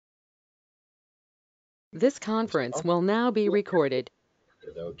This conference will now be recorded.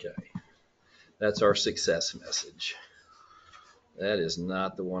 Okay, that's our success message. That is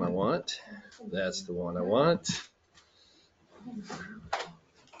not the one I want. That's the one I want.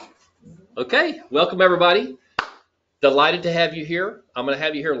 Okay, welcome everybody. Delighted to have you here. I'm going to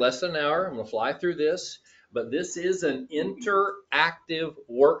have you here less than an hour. I'm going to fly through this, but this is an interactive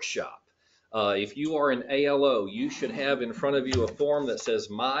workshop. If you are an ALO, you should have in front of you a form that says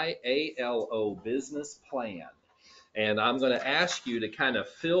My ALO Business Plan. And I'm going to ask you to kind of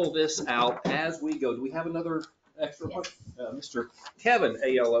fill this out as we go. Do we have another extra one? Mr. Kevin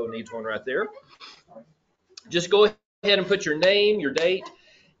ALO needs one right there. Just go ahead and put your name, your date,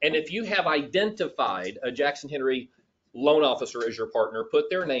 and if you have identified a Jackson Henry loan officer as your partner, put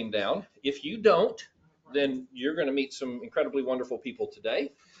their name down. If you don't, then you're going to meet some incredibly wonderful people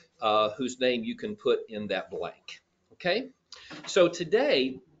today whose name you can put in that blank. Okay? So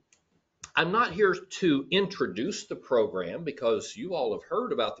today, I'm not here to introduce the program because you all have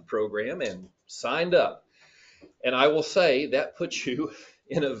heard about the program and signed up. And I will say that puts you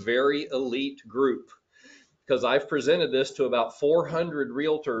in a very elite group because I've presented this to about 400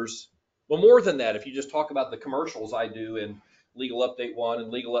 realtors. Well, more than that, if you just talk about the commercials I do in Legal Update 1 and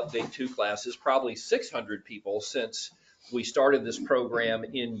Legal Update 2 classes, probably 600 people since we started this program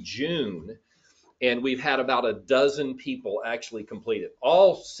in June. And we've had about a dozen people actually complete it.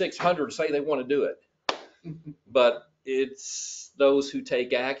 All 600 say they want to do it, but it's those who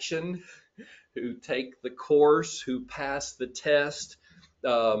take action, who take the course, who pass the test,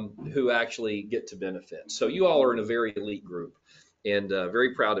 who actually get to benefit. So you all are in a very elite group, and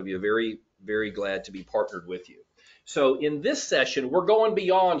very proud of you, very, very glad to be partnered with you. So in this session, we're going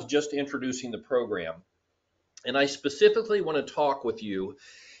beyond just introducing the program, and I specifically want to talk with you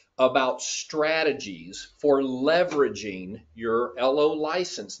about strategies for leveraging your LO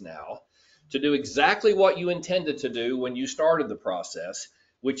license now to do exactly what you intended to do when you started the process,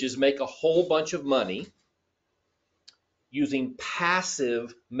 which is make a whole bunch of money using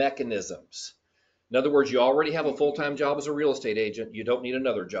passive mechanisms. In other words, you already have a full-time job as a real estate agent. You don't need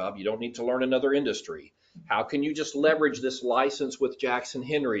another job. You don't need to learn another industry. How can you just leverage this license with Jackson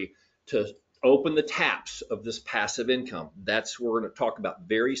Henry to open the taps of this passive income? That's what we're going to talk about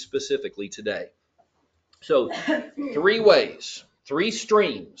very specifically today. So 3 ways, 3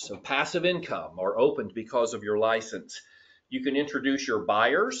 streams of passive income are opened because of your license. You can introduce your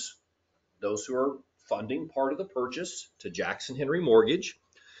buyers, those who are funding part of the purchase, to Jackson Henry Mortgage.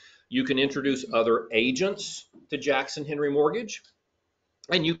 You can introduce other agents to Jackson Henry Mortgage,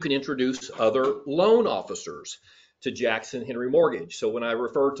 and you can introduce other loan officers to Jackson Henry Mortgage. So when I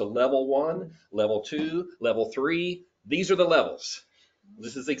refer to level 1, level 2, level 3, these are the levels.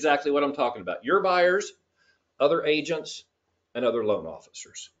 This is exactly what I'm talking about. Your buyers, other agents, and other loan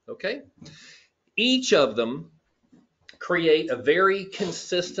officers. Okay? Each of them create a very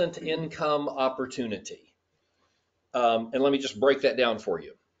consistent income opportunity. And let me just break that down for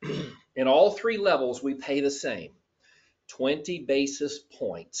you. In all 3 levels, we pay the same, 20 basis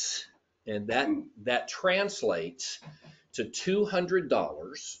points. And that translates to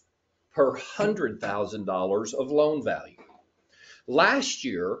 $200 per $100,000 of loan value. Last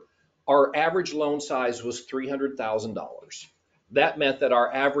year, our average loan size was $300,000. That meant that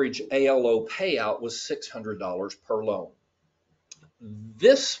our average ALO payout was $600 per loan.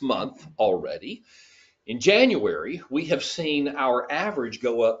 This month already, in January, we have seen our average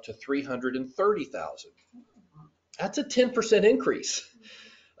go up to $330,000. That's a 10% increase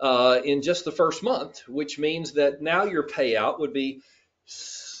in just the first month, which means that now your payout would be,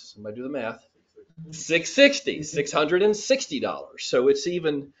 somebody do the math, $660. So it's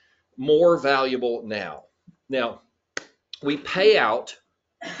even more valuable now. Now, we pay out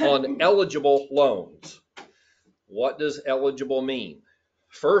on eligible loans. What does eligible mean?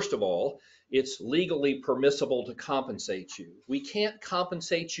 First of all, it's legally permissible to compensate you. We can't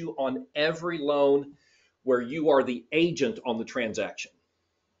compensate you on every loan where you are the agent on the transaction.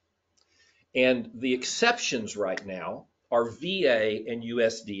 And the exceptions right now are VA and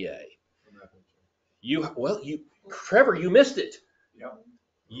USDA. Trevor, you missed it. Yep.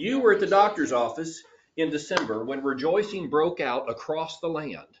 You were at the doctor's office in December when rejoicing broke out across the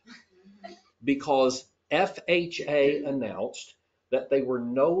land because FHA announced that they were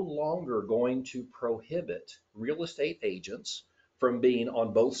no longer going to prohibit real estate agents from being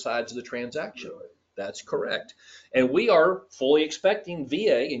on both sides of the transaction. That's correct. And we are fully expecting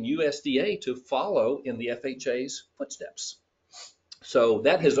VA and USDA to follow in the FHA's footsteps. So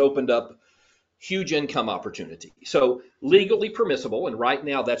that has opened up huge income opportunity. So legally permissible, and right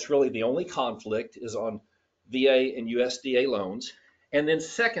now that's really the only conflict is on VA and USDA loans. And then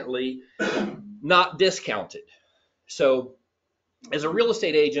secondly, not discounted. So as a real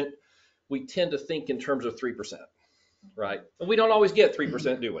estate agent, we tend to think in terms of 3%, right? And we don't always get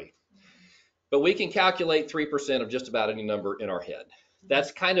 3%, do we? But we can calculate 3% of just about any number in our head.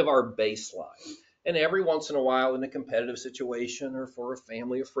 That's kind of our baseline. And every once in a while in a competitive situation or for a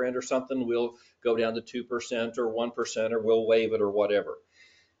family, a friend or something, we'll go down to 2% or 1% or we'll waive it or whatever.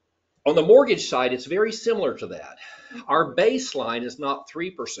 On the mortgage side, it's very similar to that. Our baseline is not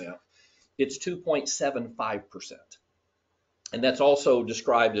 3%, it's 2.75%. And that's also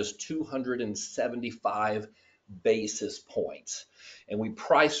described as 275 basis points. And we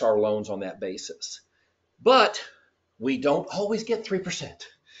price our loans on that basis. But we don't always get 3%.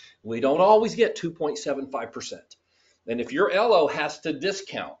 We don't always get 2.75%. And if your LO has to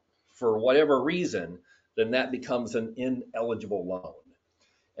discount for whatever reason, then that becomes an ineligible loan.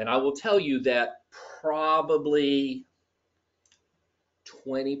 And I will tell you that probably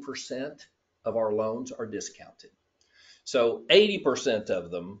 20% of our loans are discounted. So 80%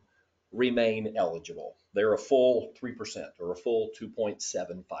 of them remain eligible. They're a full 3% or a full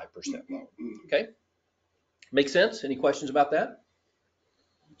 2.75% loan. Okay? Make sense? Any questions about that?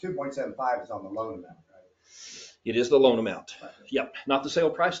 2.75 is on the loan amount, right? It is the loan amount. Yep, not the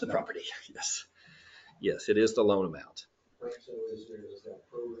sale price of the property. Yes. Yes, it is the loan amount. Right, so is that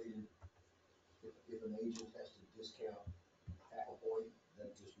prorated? If an agent has to discount half a point,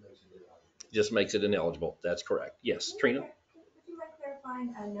 that just makes it ineligible. Just makes it ineligible. That's correct. Yes, Trina? Would you mind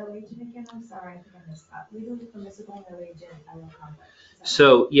clarifying no agent again? I'm sorry, I think I missed that. Legally permissible, no agent, LO conflict.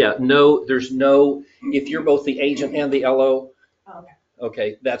 So yeah, no, there's no, if you're both the agent and the LO, Oh, okay.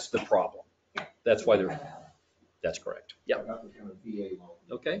 okay, that's the problem. Yeah. That's why they're, that's correct. Yeah. About the kind of VA loan.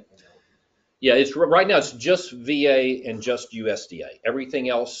 Okay. Yeah, it's right now it's just VA and just USDA. Everything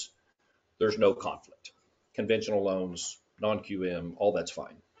else, there's no conflict. Conventional loans, non-QM, all that's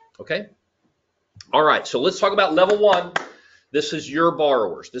fine. Okay. All right. So let's talk about level one. This is your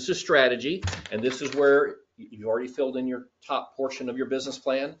borrowers. This is strategy, and this is where you already filled in your top portion of your business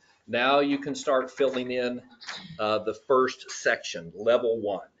plan. Now you can start filling in the first section, level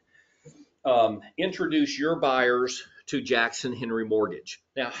one. Introduce your buyers to Jackson Henry Mortgage.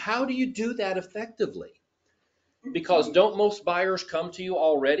 Now, how do you do that effectively? Because don't most buyers come to you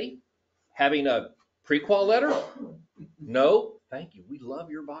already having a pre-qual letter? No, thank you. We love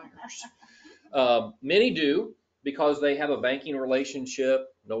your buyers. Many do because they have a banking relationship,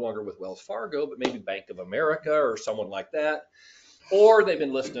 no longer with Wells Fargo, but maybe Bank of America or someone like that. Or they've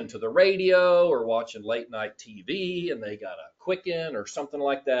been listening to the radio or watching late night TV and they got a Quicken or something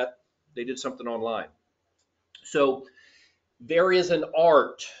like that. They did something online. So there is an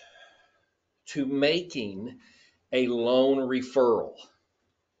art to making a loan referral.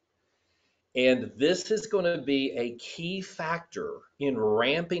 And this is going to be a key factor in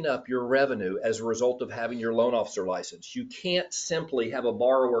ramping up your revenue as a result of having your loan officer license. You can't simply have a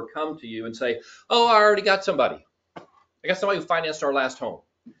borrower come to you and say, oh, I already got somebody. I got somebody who financed our last home.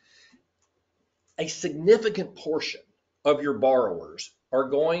 A significant portion of your borrowers are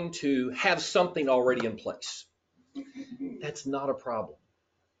going to have something already in place. That's not a problem.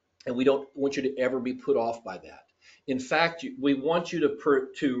 And we don't want you to ever be put off by that. In fact, we want you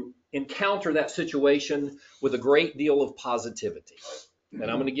to encounter that situation with a great deal of positivity. And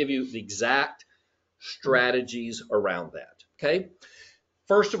I'm going to give you the exact strategies around that. Okay.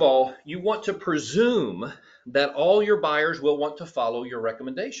 First of all, you want to presume that all your buyers will want to follow your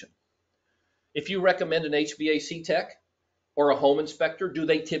recommendation. If you recommend an HVAC tech or a home inspector, do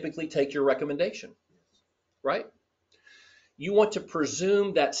they typically take your recommendation? Right? You want to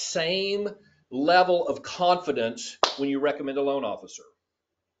presume that same level of confidence when you recommend a loan officer.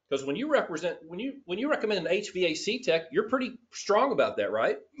 Because when you recommend an HVAC tech, you're pretty strong about that,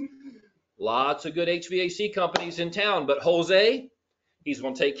 right? Lots of good HVAC companies in town, but Jose, he's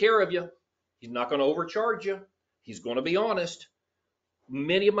going to take care of you. He's not going to overcharge you. He's going to be honest.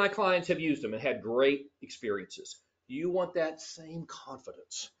 Many of my clients have used them and had great experiences. You want that same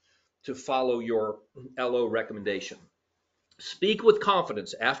confidence to follow your LO recommendation. Speak with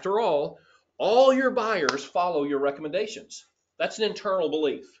confidence. After all your buyers follow your recommendations. That's an internal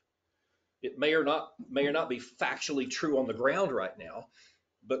belief. It may or not be factually true on the ground right now,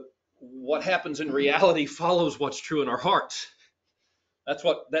 but what happens in reality follows what's true in our hearts. That's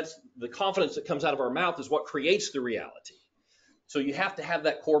the confidence that comes out of our mouth is what creates the reality. So you have to have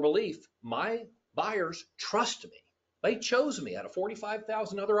that core belief. My buyers trust me. They chose me out of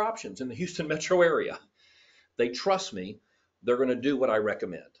 45,000 other options in the Houston metro area. They trust me. They're going to do what I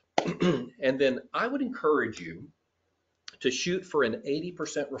recommend. And then I would encourage you to shoot for an 80%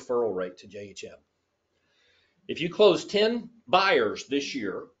 referral rate to JHM. If you close 10 buyers this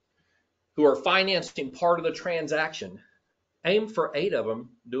year, who are financing part of the transaction, aim for 8 of them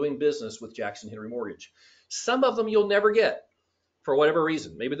doing business with Jackson Henry Mortgage. Some of them you'll never get for whatever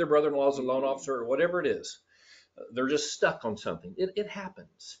reason. Maybe their brother-in-law is a loan officer or whatever it is. They're just stuck on something. It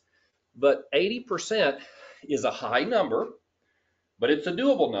happens. But 80% is a high number, but it's a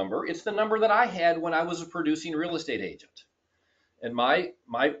doable number. It's the number that I had when I was a producing real estate agent. And my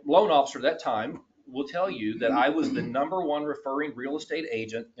loan officer at that time will tell you that I was the #1 referring real estate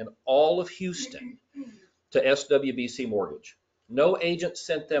agent in all of Houston to SWBC Mortgage. No agent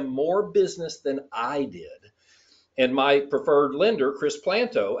sent them more business than I did. And my preferred lender, Chris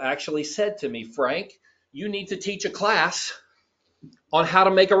Planto, actually said to me, Frank, you need to teach a class on how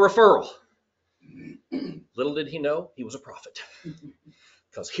to make a referral. Little did he know he was a prophet.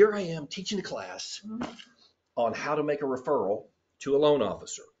 Because here I am teaching a class on how to make a referral to a loan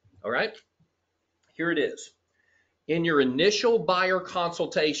officer. All right? Here it is. In your initial buyer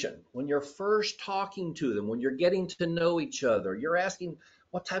consultation, when you're first talking to them, when you're getting to know each other, you're asking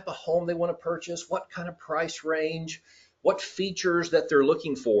what type of home they want to purchase, what kind of price range, what features that they're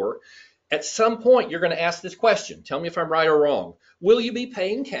looking for. At some point, you're going to ask this question. Tell me if I'm right or wrong. Will you be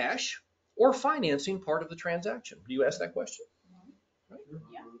paying cash or financing part of the transaction? Do you ask that question? Right?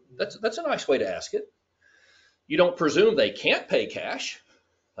 Yeah. That's a nice way to ask it. You don't presume they can't pay cash.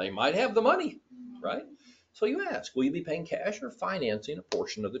 They might have the money, right? So you ask, will you be paying cash or financing a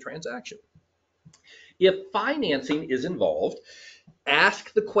portion of the transaction? If financing is involved,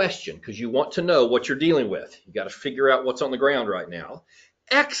 ask the question because you want to know what you're dealing with. You got to figure out what's on the ground right now.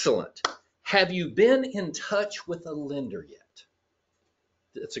 Excellent. Have you been in touch with a lender yet?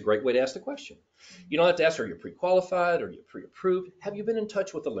 That's a great way to ask the question. You don't have to ask, are you pre-qualified? Are you pre-approved? Have you been in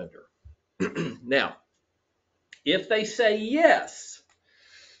touch with a lender? Now, if they say yes,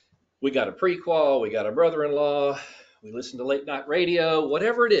 we got a pre-qual, we got a brother-in-law, we listen to late night radio,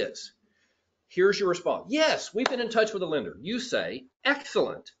 whatever it is. Here's your response. Yes, we've been in touch with a lender. You say,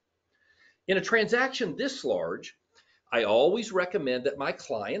 excellent. In a transaction this large, I always recommend that my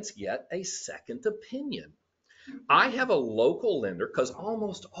clients get a second opinion. I have a local lender because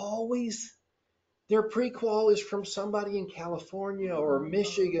almost always their pre-qual is from somebody in California or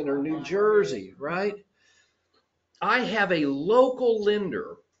Michigan or New Jersey, right? I have a local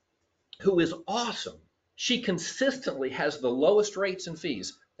lender who is awesome. She consistently has the lowest rates and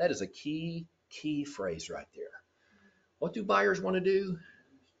fees. That is a key phrase right there. What do buyers want to do?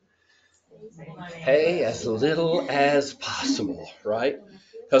 Pay as little as possible, right?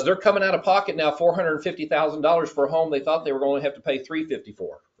 Because they're coming out of pocket now $450,000 for a home they thought they were going to have to pay $350,000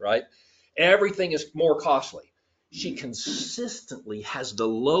 for, right? Everything is more costly. She consistently has the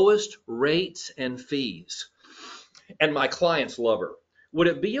lowest rates and fees. And my clients love her. Would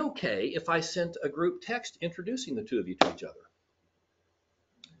it be okay if I sent a group text introducing the two of you to each other?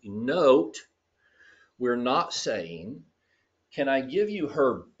 Note, we're not saying, can I give you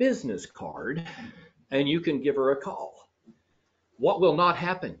her business card and you can give her a call? What will not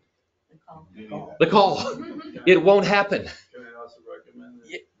happen? The call. It won't happen. Can I also recommend that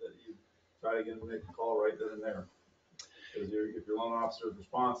you try to get them to make a call right then and there? Because if your loan officer is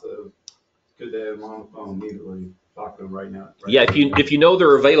responsive, it's good to have them on the phone immediately. Talk to them right now. Yeah, if you know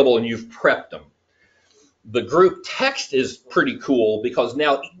they're available and you've prepped them. The group text is pretty cool because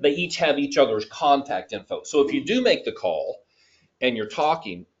now they each have each other's contact info. So if you do make the call and you're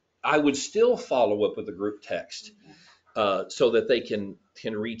talking, I would still follow up with a group text so that they can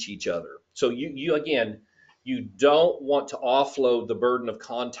reach each other. So you again, you don't want to offload the burden of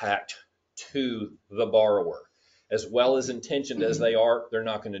contact to the borrower. As well as intentioned as they are, they're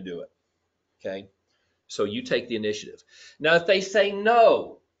not going to do it. Okay? So you take the initiative. Now, if they say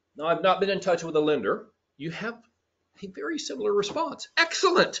no, I've not been in touch with a lender, you have a very similar response.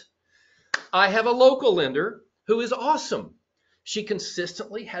 Excellent. I have a local lender who is awesome. She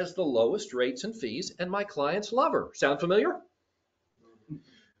consistently has the lowest rates and fees, and my clients love her. Sound familiar?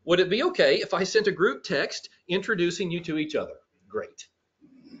 Would it be okay if I sent a group text introducing you to each other? Great.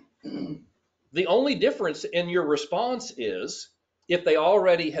 The only difference in your response is if they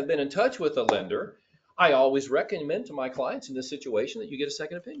already have been in touch with a lender, I always recommend to my clients in this situation that you get a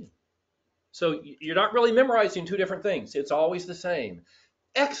second opinion. So you're not really memorizing two different things. It's always the same.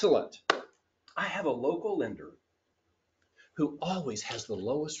 Excellent. I have a local lender who always has the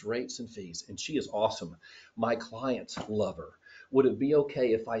lowest rates and fees, and she is awesome. My clients love her. Would it be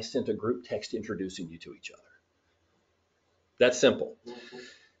okay if I sent a group text introducing you to each other? That's simple.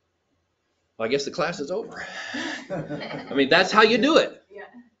 Well, I guess the class is over. I mean, that's how you do it. Yeah.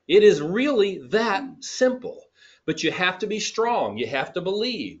 It is really that simple. But you have to be strong. You have to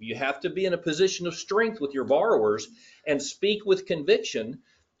believe. You have to be in a position of strength with your borrowers and speak with conviction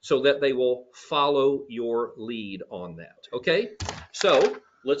so that they will follow your lead on that. Okay, so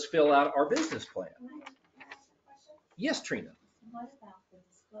let's fill out our business plan. Can I ask a question? Yes, Trina. What about the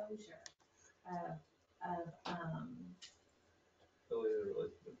disclosure of, Affiliated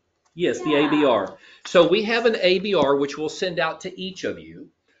relationship. Yes, the Yeah. ABR. So we have an ABR which we'll send out to each of you,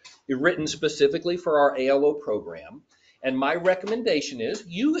 written specifically for our ALO program. And my recommendation is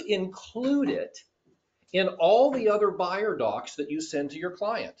you include it in all the other buyer docs that you send to your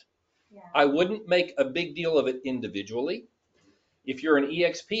client. yeah, I wouldn't make a big deal of it individually. If you're an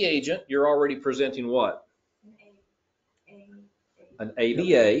EXP agent, you're already presenting what? an An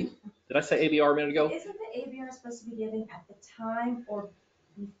ABA. Did I say ABR a minute ago? Isn't the ABR supposed to be given at the time or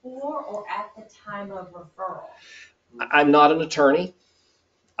before or at the time of referral? I'm not an attorney.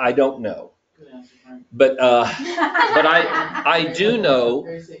 I don't know. But I do know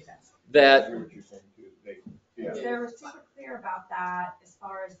that I hear what you're saying too. Yeah. They were super clear about that as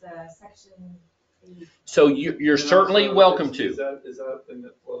far as the section 8. so you're And certainly also, welcome is to. that a thing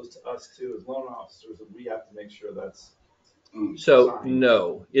that flows to us too, as loan officers, that we have to make sure that's. So signed?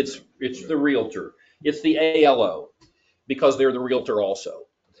 no, it's the realtor. It's the ALO because they're the realtor also.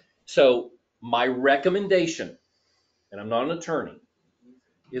 So my recommendation, and I'm not an attorney,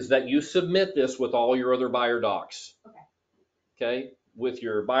 is that you submit this with all your other buyer docs. Okay? With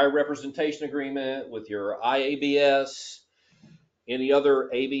your buyer representation agreement, with your IABS, any other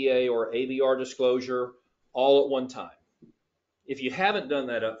ABA or ABR disclosure, all at one time. If you haven't done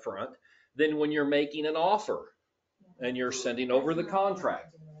that up front, then when you're making an offer and you're sending over the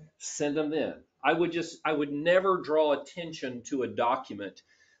contract, send them then. I would never draw attention to a document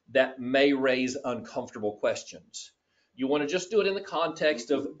that may raise uncomfortable questions. You want to just do it in the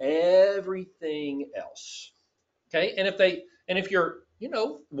context of everything else. Okay? And if you're,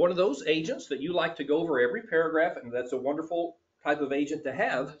 one of those agents that you like to go over every paragraph, and that's a wonderful type of agent to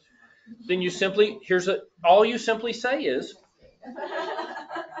have, then all you simply say is,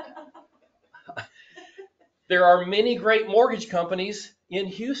 there are many great mortgage companies in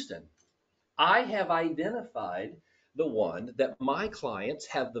Houston. I have identified the one that my clients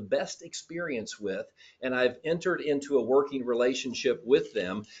have the best experience with, and I've entered into a working relationship with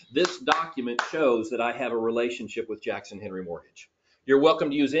them. This document shows that I have a relationship with Jackson Henry Mortgage. You're welcome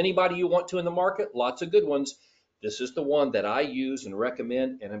to use anybody you want to in the market, lots of good ones. This is the one that I use and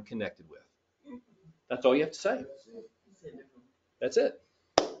recommend and am connected with. That's all you have to say. That's it.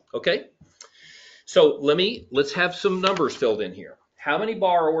 Okay? So let's have some numbers filled in here. How many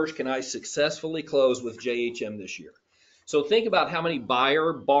borrowers can I successfully close with JHM this year? So think about how many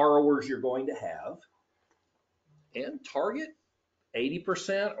borrowers you're going to have and target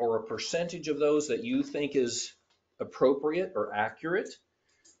 80% or a percentage of those that you think is appropriate or accurate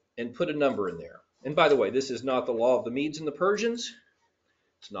and put a number in there. And by the way, this is not the law of the Medes and the Persians.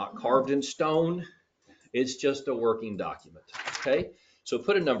 It's not carved in stone. It's just a working document. Okay? So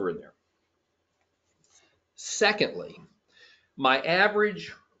put a number in there. Secondly, my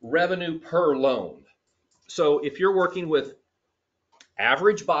average revenue per loan. So if you're working with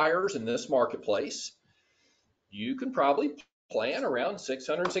average buyers in this marketplace, you can probably plan around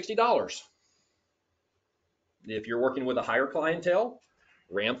 $660. If you're working with a higher clientele,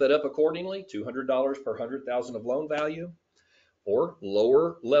 ramp that up accordingly, $200 per 100,000 of loan value, or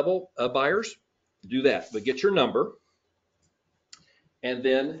lower level buyers, do that. But get your number and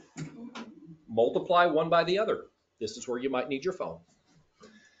then multiply one by the other. This is where you might need your phone.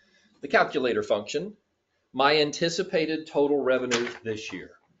 The calculator function, my anticipated total revenue this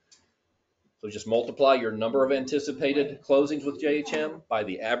year. So just multiply your number of anticipated closings with JHM by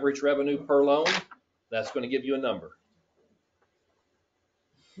the average revenue per loan. That's going to give you a number.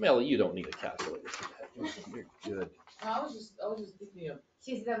 Melly, you don't need a calculator for that. You're good. I was just thinking of.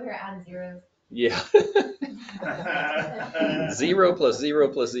 She's over here adding zeros. Yeah. 0 plus 0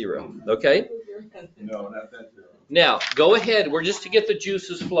 plus 0. Okay? No, not that zero. Now, go ahead. We're just to get the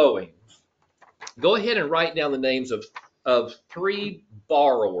juices flowing. Go ahead and write down the names of 3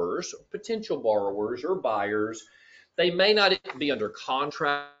 borrowers, potential borrowers or buyers. They may not be under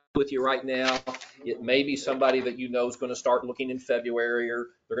contract with you right now. It may be somebody that you know is going to start looking in February, or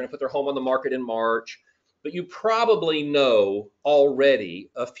they're going to put their home on the market in March. But you probably know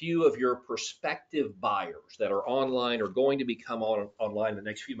already a few of your prospective buyers that are online or going to become online in the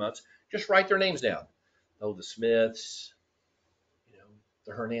next few months. Just write their names down. Oh, the Smiths,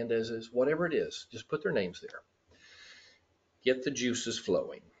 the Hernandezes, whatever it is, just put their names there. Get the juices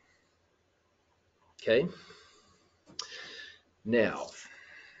flowing. Okay? Now,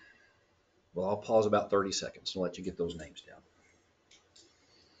 well, I'll pause about 30 seconds and let you get those names down.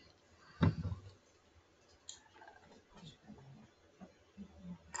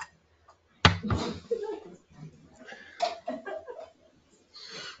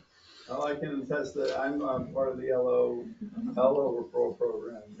 Well, I can attest that I'm part of the ALO referral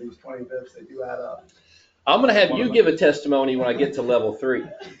program. These 20 bits, they do add up. I'm going to have you give a testimony when I get to level 3.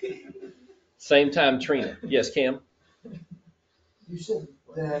 Same time, Trina. Yes, Cam? You said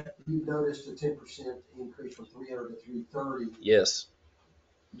that you noticed a 10% increase from 300 to 330. Yes.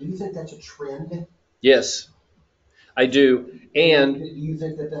 Do you think that's a trend? Yes, I do. And do you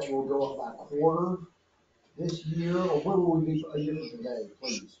think that that will go up by a quarter this year, or when will we be a different today,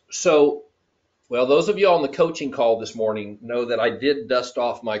 please? so, well, those of you on the coaching call this morning know that I did dust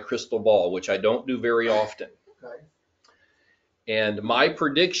off my crystal ball, which I don't do very often. Okay. And my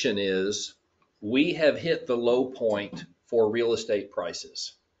prediction is we have hit the low point for real estate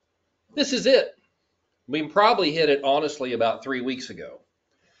prices. This is it. We probably hit it honestly about 3 weeks ago.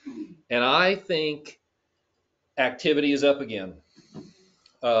 And I think activity is up again.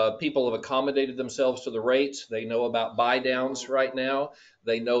 People have accommodated themselves to the rates. They know about buy downs right now.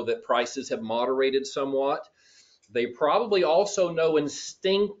 They know that prices have moderated somewhat. They probably also know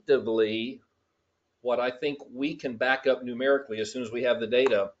instinctively what I think we can back up numerically as soon as we have the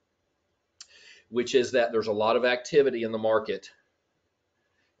data, which is that there's a lot of activity in the market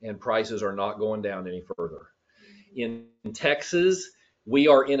and prices are not going down any further. In Texas, we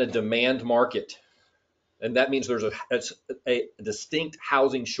are in a demand market. And that means there's a distinct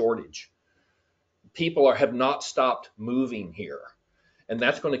housing shortage. People have not stopped moving here. And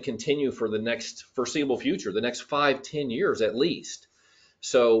that's going to continue for the next foreseeable future, the next 5-10 years at least.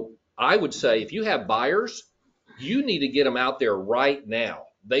 So I would say if you have buyers, you need to get them out there right now.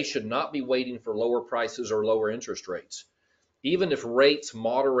 They should not be waiting for lower prices or lower interest rates. Even if rates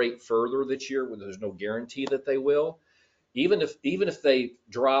moderate further this year, there's no guarantee that they will. Even if they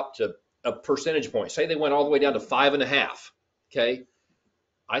drop to a percentage point, say they went all the way down to 5.5, okay,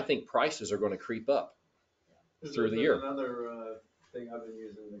 I think prices are going to creep up through the year. Another thing I've been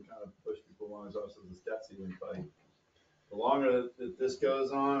using to kind of push people along is also this debt ceiling fight. The longer that this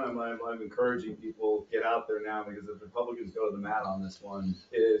goes on, I'm encouraging people get out there now, because if the Republicans go to the mat on this one,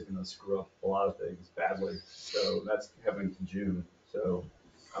 it is going to screw up a lot of things badly. So that's coming to June. So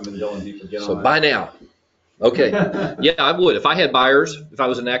I'm in going deep again. So buy now. Okay. Yeah, I would. If I had buyers, if I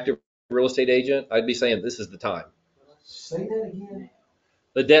was an active real estate agent, I'd be saying this is the time. Say that again.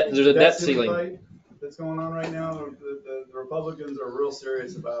 There's a debt ceiling fight that's going on right now. The Republicans are real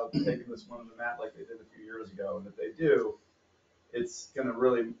serious about taking this one to the mat like they did a few years ago. And if they do, it's going to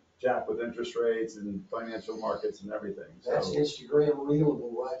really jack with interest rates and financial markets and everything. That's Instagram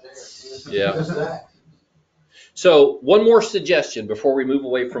reelable right there. Yeah. Just that. So one more suggestion before we move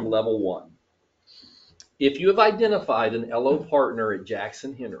away from level 1. If you have identified an LO partner at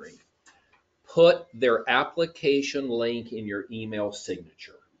Jackson Henry, put their application link in your email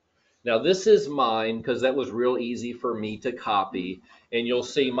signature. Now this is mine because that was real easy for me to copy. And you'll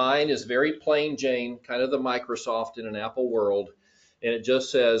see mine is very plain Jane, kind of the Microsoft in an Apple world. And it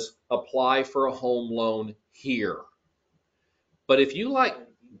just says, apply for a home loan here. But if you like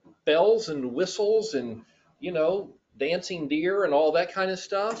bells and whistles and, dancing deer and all that kind of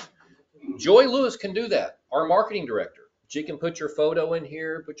stuff, Joy Lewis can do that, our marketing director. She can put your photo in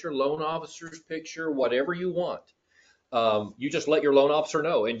here, put your loan officer's picture, whatever you want. You just let your loan officer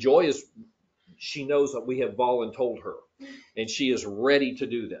know. And Joy she knows that we have voluntold her, and she is ready to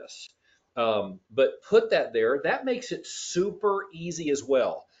do this. But put that there. That makes it super easy as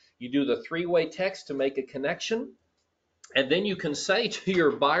well. You do the 3-way text to make a connection, and then you can say to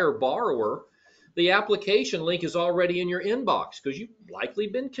your buyer borrower, the application link is already in your inbox because you've likely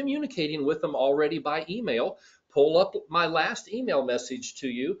been communicating with them already by email. Pull up my last email message to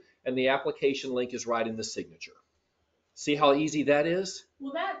you, and the application link is right in the signature. See how easy that is?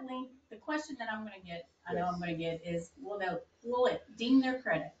 Will that link, the question that I'm going to get, I know I'm going to get is, will it ding their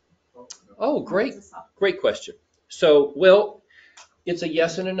credit? Oh, great question. So, well, it's a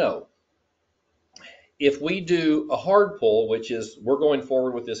yes and a no. If we do a hard pull, which is we're going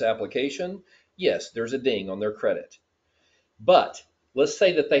forward with this application, yes, there's a ding on their credit. But let's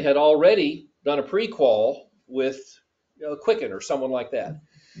say that they had already done a pre-qual with Quicken or someone like that.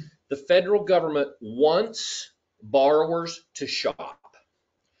 The federal government wants borrowers to shop.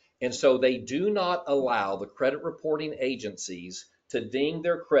 And so they do not allow the credit reporting agencies to ding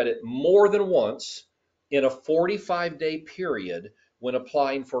their credit more than once in a 45-day period when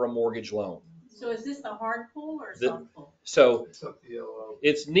applying for a mortgage loan. So is this the hard pull or soft pull? So LO.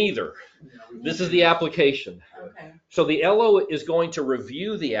 it's neither. This is the application. Okay. So the LO is going to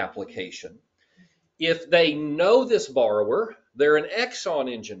review the application. If they know this borrower, they're an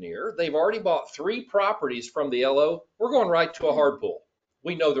Exxon engineer, they've already bought 3 properties from the LO, we're going right to a hard pull.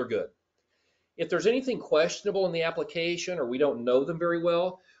 We know they're good. If there's anything questionable in the application or we don't know them very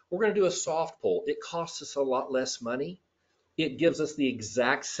well, we're going to do a soft pull. It costs us a lot less money. It gives us the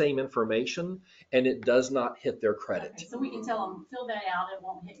exact same information, and it does not hit their credit. Okay, so we can tell them, fill that out, it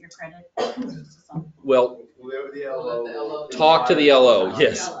won't hit your credit. Well, The LO. talk to the LO,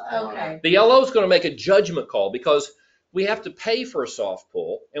 yes. Okay. The LO is going to make a judgment call because we have to pay for a soft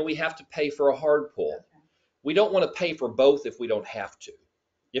pull and we have to pay for a hard pull. Okay. We don't want to pay for both if we don't have to.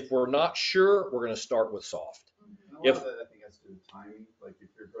 If we're not sure, we're going to start with soft. And a lot of that, I think, has to do with timing. Like if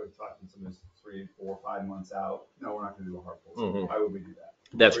you're going to talk to someone who's 3, 4, 5 months out, no, we're not going to do a hard pull. So Mhm. why would we do that?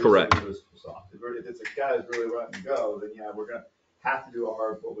 That's correct. If it's a guy who's really running to go, then yeah, we're going to have to do a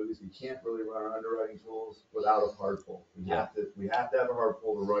hard pull because we can't really run our underwriting tools without a hard pull. We have to have a hard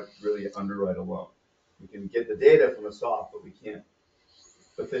pull to really underwrite a loan. We can get the data from a soft, but we can't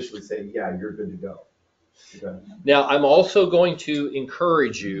officially say, yeah, you're good to go. Okay. Now, I'm also going to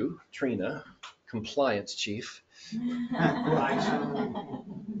encourage you, Trina, compliance chief,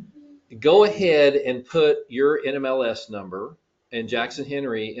 go ahead and put your NMLS number and Jackson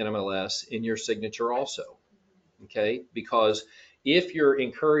Henry NMLS in your signature also, okay? Because if you're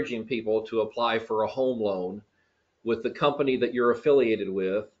encouraging people to apply for a home loan with the company that you're affiliated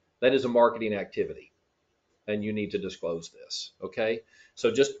with, that is a marketing activity, and you need to disclose this, okay? So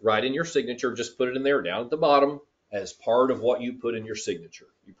just write in your signature, just put it in there down at the bottom as part of what you put in your signature.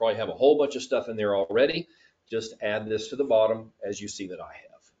 You probably have a whole bunch of stuff in there already. Just add this to the bottom as you see that I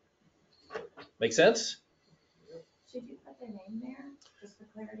have. Make sense? Should you put their name there, just for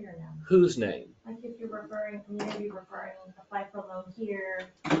clarity or no? Whose name? Like if you're referring, you may be referring, apply for a loan here,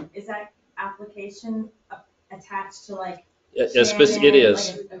 is that application attached to like It is.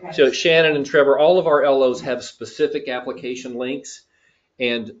 Shannon, like, okay. So Shannon and Trevor, all of our LOs have specific application links,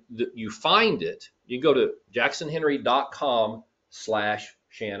 and you find it. You go to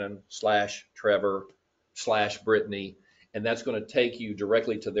jacksonhenry.com/Shannon/Trevor/Brittany, and that's going to take you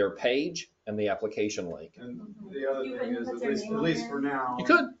directly to their page and the application link. And the other You thing wouldn't is, put at their least, name at on least there? for now, You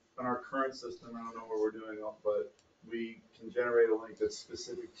could. on our current system, I don't know what we're doing, but we can generate a link that's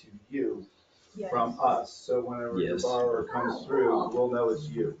specific to you from us. So whenever your Yes. borrower comes through, we'll know it's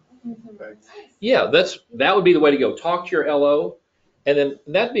you. Okay. Yeah, that would be the way to go. Talk to your LO, and then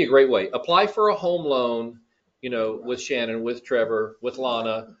that'd be a great way. Apply for a home loan, with Shannon, with Trevor, with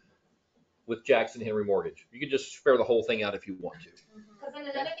Lana, with Jackson Henry Mortgage. You could just spare the whole thing out if you want to. Because then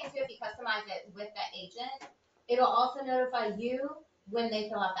another thing too, if you customize it with the agent, it'll also notify you when they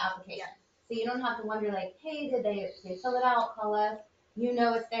fill out the application. So you don't have to wonder like, hey, did they fill it out? Call us. You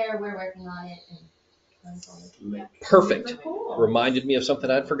know it's there. We're working on it. Perfect. Reminded me of something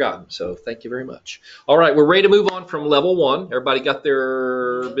I'd forgotten. So thank you very much. All right, we're ready to move on from level 1. Everybody got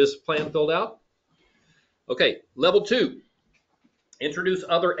their business plan filled out? Okay, level 2. Introduce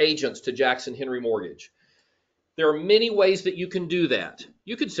other agents to Jackson Henry Mortgage. There are many ways that you can do that.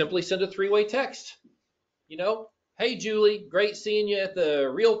 You could simply send a 3-way text. Hey, Julie, great seeing you at the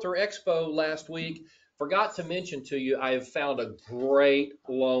Realtor Expo last week. Forgot to mention to you, I have found a great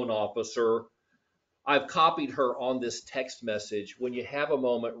loan officer. I've copied her on this text message. When you have a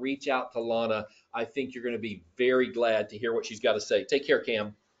moment, reach out to Lana. I think you're going to be very glad to hear what she's got to say. Take care,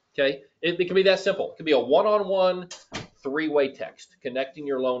 Cam. Okay? It can be that simple. It can be a one-on-one 3-way text connecting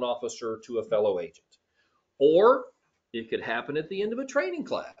your loan officer to a fellow agent. Or it could happen at the end of a training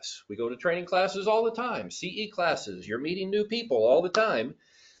class. We go to training classes all the time, CE classes. You're meeting new people all the time.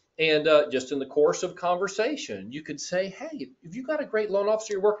 And just in the course of conversation, you could say, hey, have you got a great loan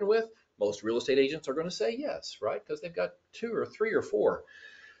officer you're working with? Most real estate agents are going to say yes, right? Because they've got 2 or 3 or 4.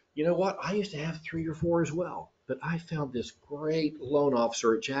 You know what? I used to have 3 or 4 as well, but I found this great loan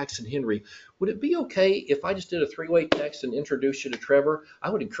officer at Jackson Henry. Would it be okay if I just did a 3-way text and introduced you to Trevor? I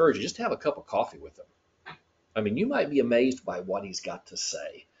would encourage you just to have a cup of coffee with him. I mean, you might be amazed by what he's got to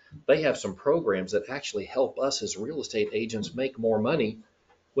say. They have some programs that actually help us as real estate agents make more money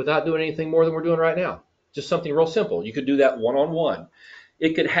without doing anything more than we're doing right now. Just something real simple. You could do that one-on-one.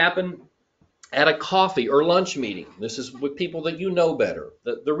 It could happen at a coffee or lunch meeting. This is with people that you know better,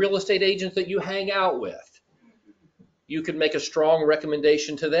 the real estate agents that you hang out with. You could make a strong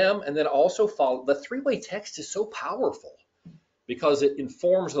recommendation to them and then also follow. The 3-way text is so powerful because it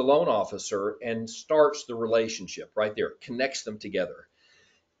informs the loan officer and starts the relationship right there. It connects them together.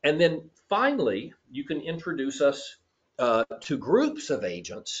 And then finally, you can introduce us to groups of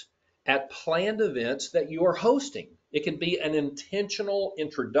agents at planned events that you are hosting. It can be an intentional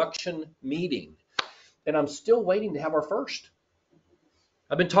introduction meeting. And I'm still waiting to have our first.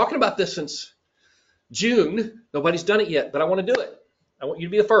 I've been talking about this since June. Nobody's done it yet, but I want to do it. I want you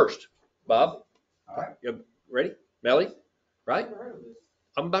to be the first. Bob? All right. You ready? Melly? Right?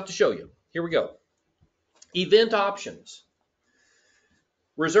 I'm about to show you. Here we go. Event options.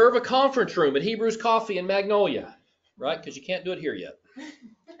 Reserve a conference room at Hebrews Coffee in Magnolia, right? Because you can't do it here yet.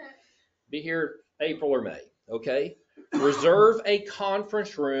 Be here April or May, okay? Reserve a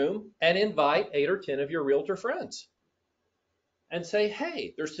conference room and invite 8 or 10 of your realtor friends. And say,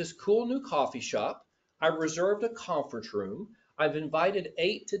 hey, there's this cool new coffee shop. I reserved a conference room. I've invited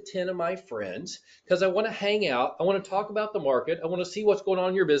 8 to 10 of my friends because I want to hang out. I want to talk about the market. I want to see what's going on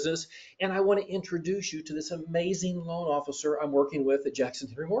in your business. And I want to introduce you to this amazing loan officer I'm working with at Jackson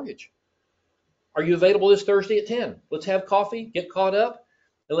Henry Mortgage. Are you available this Thursday at 10? Let's have coffee, get caught up,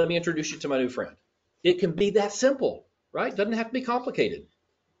 and let me introduce you to my new friend. It can be that simple, right? Doesn't have to be complicated.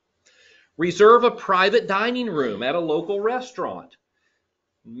 Reserve a private dining room at a local restaurant.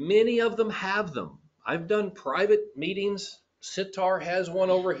 Many of them have them. I've done private meetings. Sitar has one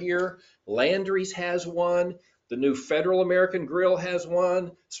over here. Landry's has one. The new Federal American Grill has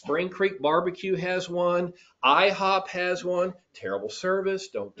one. Spring Creek Barbecue has one. IHOP has one. Terrible service.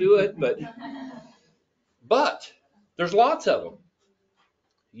 Don't do it. But there's lots of them.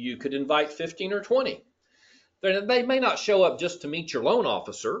 You could invite 15 or 20. They may not show up just to meet your loan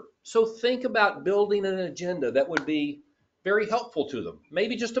officer. So think about building an agenda that would be very helpful to them.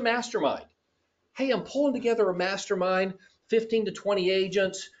 Maybe just a mastermind. Hey, I'm pulling together a mastermind, 15 to 20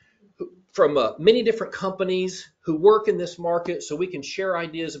 agents from many different companies who work in this market so we can share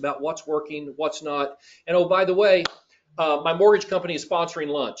ideas about what's working, what's not. And oh, by the way, my mortgage company is sponsoring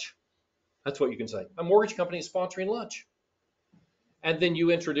lunch. That's what you can say. My mortgage company is sponsoring lunch. And then you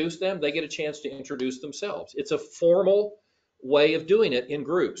introduce them. They get a chance to introduce themselves. It's a formal way of doing it in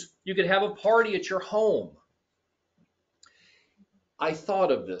groups. You could have a party at your home. I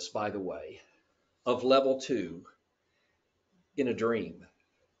thought of this, by the way, of level 2 in a dream.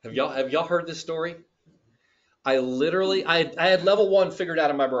 Have y'all heard this story? I had level 1 figured out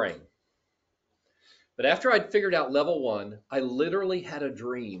in my brain. But after I'd figured out level 1, I literally had a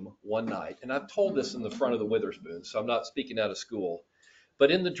dream one night. And I've told this in the front of the Witherspoons, so I'm not speaking out of school. But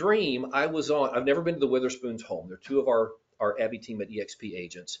in the dream, I've never been to the Witherspoons' home. They're 2 of our Abbey team at EXP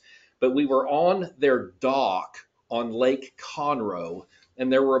agents. But we were on their dock on Lake Conroe,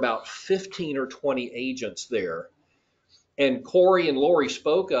 and there were about 15 or 20 agents there. And Corey and Lori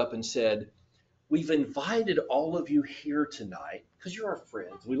spoke up and said, we've invited all of you here tonight because you're our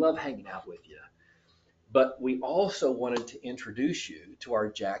friends. We love hanging out with you. But we also wanted to introduce you to our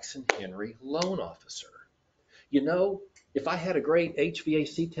Jackson Henry loan officer. You know, if I had a great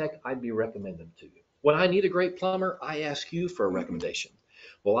HVAC tech, I'd be recommending them to you. When I need a great plumber, I ask you for a recommendation.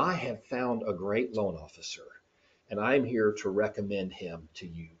 Well, I have found a great loan officer, and I'm here to recommend him to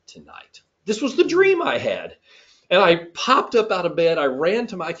you tonight. This was the dream I had. And I popped up out of bed, I ran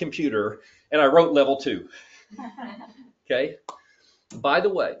to my computer, and I wrote level 2. Okay? By the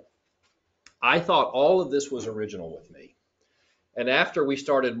way, I thought all of this was original with me. And after we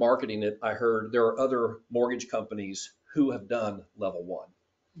started marketing it, I heard there are other mortgage companies who have done level 1.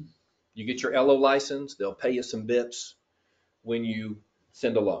 You get your ALO license, they'll pay you some bips when you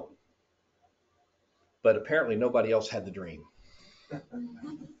send a loan. But apparently nobody else had the dream.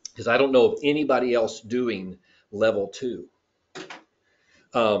 Because I don't know of anybody else doing level 2.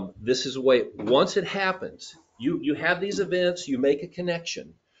 This is the way, once it happens, you have these events, you make a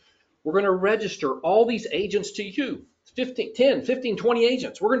connection. We're going to register all these agents to you, 10, 15, 20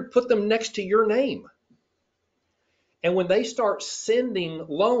 agents. We're going to put them next to your name. And when they start sending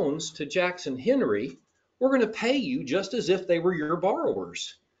loans to Jackson Henry, we're going to pay you just as if they were your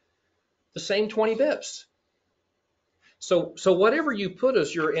borrowers. The same 20 bips. So whatever you put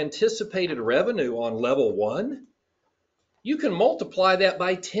as your anticipated revenue on level 1, you can multiply that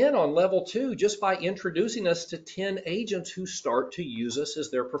by 10 on level 2 just by introducing us to 10 agents who start to use us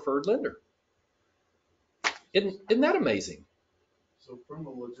as their preferred lender. Isn't that amazing? So from a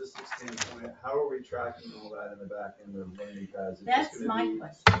logistics standpoint, how are we tracking all that in the back end of lending pads? That's my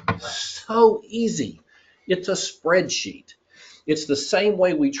question. So easy. It's a spreadsheet. It's the same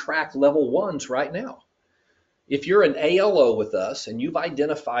way we track level 1s right now. If you're an ALO with us and you've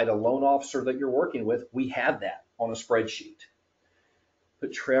identified a loan officer that you're working with, we have that on a spreadsheet.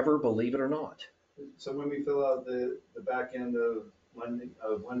 But Trevor, believe it or not. So when we fill out the back end of lending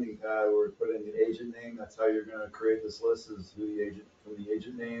pad, where we put in the agent name, that's how you're going to create this list, is who the agent, from the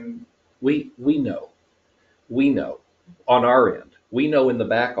agent name. We know on our end. We know in the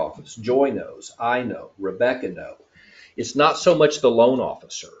back office. Joy knows. I know. Rebecca knows. It's not so much the loan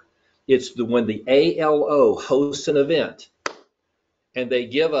officer. It's when the ALO hosts an event and they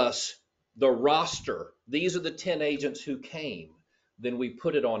give us the roster. These are the 10 agents who came. Then we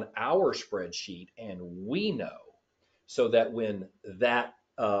put it on our spreadsheet and we know, so that when that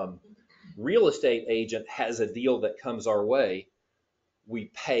real estate agent has a deal that comes our way, we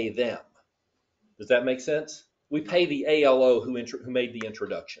pay them. Does that make sense? We pay the ALO who made the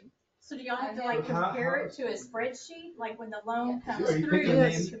introduction. So do y'all have to like But how- compare how- it to a spreadsheet? Like when the loan comes Are you through, picking you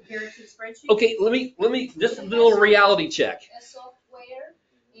have names? to compare it to a spreadsheet? Okay, let me just a little reality check. A software,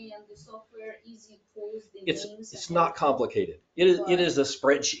 and the software is impose the It's names. it's and not complicated. It is a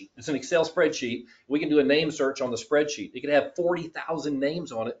spreadsheet. It's an Excel spreadsheet. We can do a name search on the spreadsheet. It could have 40,000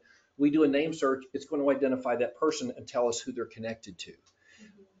 names on it. We do a name search. It's going to identify that person and tell us who they're connected to.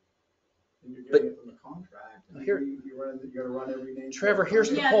 And you're getting it from the contract. And Here- you gotta run every name. Trevor, here's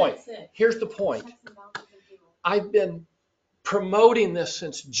the Yeah, point. that's it. Here's the point. checks and balances and payroll. I've been promoting this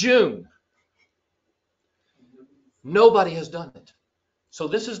since June. Nobody has done it. So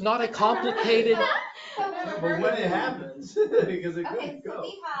this is not a complicated. But when it happens, because it Okay, could so go.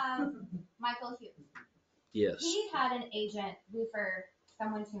 we have Michael Hughes. Yes. He had an agent refer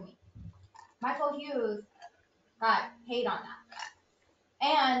someone to me. Michael Hughes got paid on that.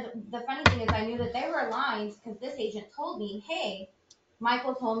 And the funny thing is I knew that they were aligned because this agent told me, hey,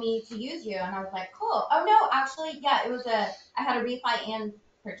 Michael told me to use you. And I was like, cool. Oh no, actually, yeah, I had a refi and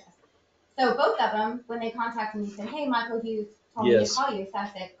purchase. So both of them, when they contacted me, said, hey, Michael Hughes told me to Yes. call you. So I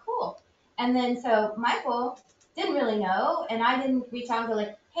said, cool. And then so Michael didn't really know, and I didn't reach out and go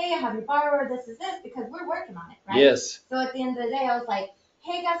like, hey, I have your borrower, this is this, because we're working on it, right? Yes. So at the end of the day, I was like,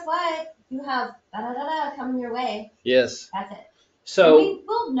 hey, guess what? You have da-da-da-da coming your way. Yes. That's it. And So we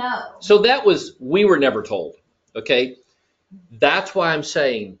will know. we were never told. Okay. That's why I'm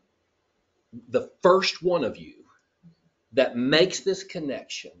saying the first one of you that makes this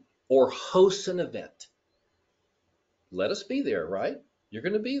connection or hosts an event, let us be there, right? You're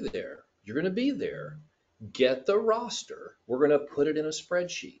going to be there. You're going to be there. Get the roster. We're going to put it in a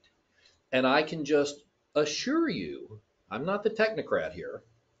spreadsheet. And I can just assure you, I'm not the technocrat here,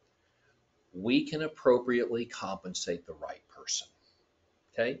 we can appropriately compensate the right person.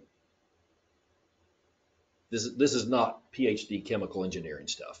 Okay? This is not PhD chemical engineering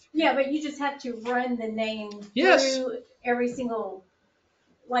stuff. Yeah, but you just have to run the name Yes. through every single,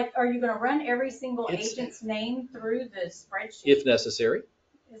 like, are you gonna run every single It's- agent's name through the spreadsheet? If necessary.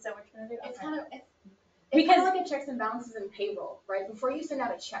 Is that what you're gonna do? It's Okay. kind of, it's Because- kind of like a checks and balances and payroll, right? Before you send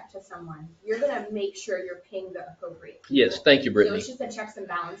out a check to someone, you're gonna make sure you're paying the appropriate people. Yes, thank you, So Brittany. it's just the checks and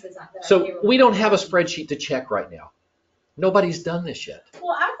balances that our So payroll. we don't have a spreadsheet to check right now. Nobody's done this yet.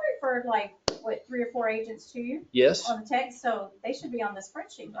 Well, I've referred like, what, 3 or 4 agents to you Yes? on the text, so they should be on the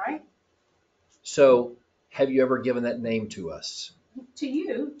spreadsheet, right? So have you ever given that name to us? To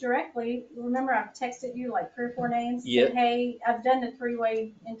you directly. Remember, I've texted you like 3 or 4 names. Yeah. Said, hey, I've done the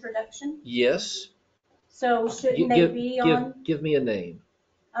 3-way introduction. Yes. So shouldn't they be on? Give me a name.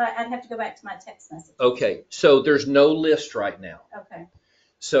 I'd have to go back to my text message. Okay, so there's no list right now. Okay.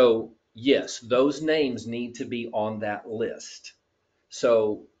 So yes, those names need to be on that list.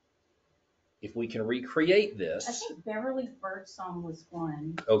 So if we can recreate I this, think Beverly Birdsong was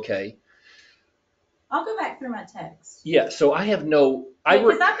one. okay. I'll go back through my text. Yeah, so I have no,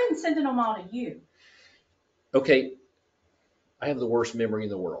 Because I've been sending them all to you. okay, I have the worst memory in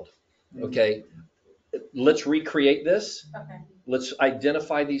the world. Okay, let's recreate this. Okay. Let's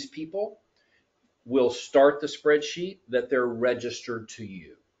identify these people. We'll start the spreadsheet that they're registered to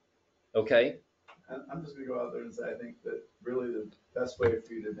you. Okay? I'm just gonna go out there and say, I think that really the best way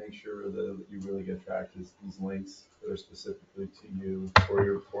for you to make sure that you really get tracked is these links that are specifically to you, for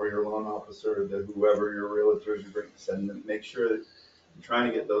your loan officer, that whoever your realtors you bring, send them, make sure that you're trying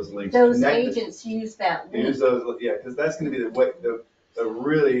to get those links. Those connected. agents use that link. Use those, yeah, because that's gonna be the way, the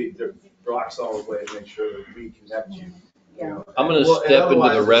really, the rock solid way to make sure that we connect you. Yeah. You know? I'm going to Well, and step into the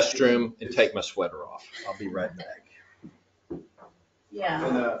otherwise, restroom and it's- take my sweater off. I'll be right back. Yeah.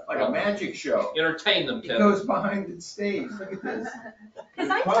 And, Like a magic show. Entertain them, It goes behind the stage. Look at this. Because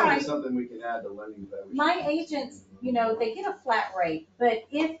I probably try, something we can add to lending that we my should- agents, you know, they get a flat rate, but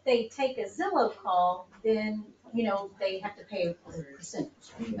if they take a Zillow call, then, you know, they have to pay a percentage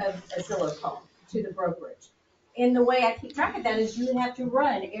of a Zillow call to the brokerage. And the way I keep track of that is you would have to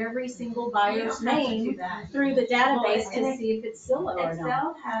run every single buyer's name through the database to see if it's Zillow or not.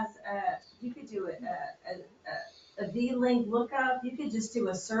 Excel has you could do a V-link lookup, you could just do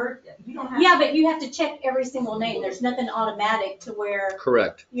a search, you don't have. Yeah, but you have to check every single name. There's nothing automatic to where,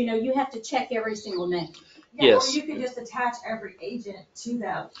 Correct. you know, you have to check every single name. Yeah, Yes. or you could just attach every agent to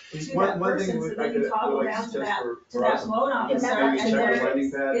that One thing person, so I then you could toggle like down to suggest that, for to that us, loan officer, that maybe and check our there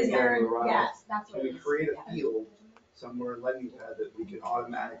lending pad is and your, go around. yes. That's what Can we it is. create a field somewhere in lending pad that we can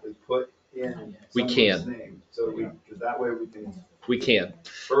automatically put in We someone's can. name? So because that way we can. We can.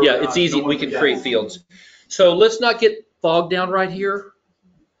 early Yeah, it's on, easy. no one We can forgets. create fields. So let's not get bogged down right here.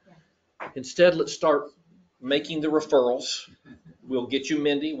 Instead, let's start making the referrals. We'll get you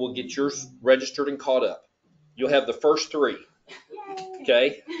Mindy. We'll get yours registered and caught up. You'll have the first 3.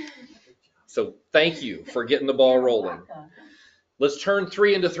 Okay? So thank you for getting the ball rolling. Let's turn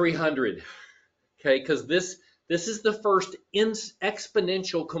 3 into 300. Okay? Because this is the first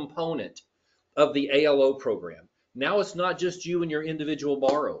exponential component of the ALO program. Now it's not just you and your individual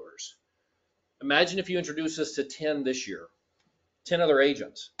borrowers. Imagine if you introduce us to 10 this year, 10 other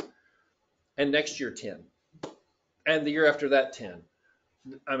agents, and next year 10, and the year after that 10.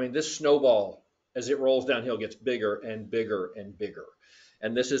 I mean, this snowball, as it rolls downhill, gets bigger and bigger and bigger.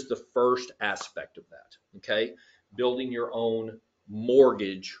 And this is the first aspect of that, okay? Building your own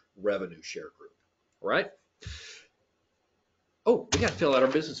mortgage revenue share group, all right? Oh, we got to fill out our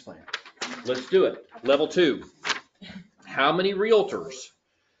business plan. Let's do it. Level 2. How many realtors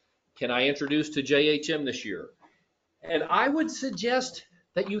can I introduce to JHM this year? And I would suggest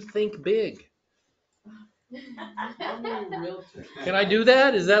that you think big. Can I do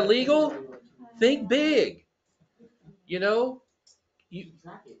that? Is that legal? Think big. You know,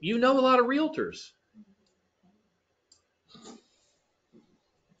 you know a lot of realtors.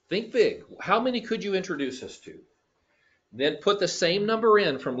 Think big. How many could you introduce us to? Then put the same number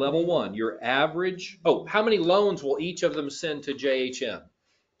in from level 1, your average. Oh, how many loans will each of them send to JHM?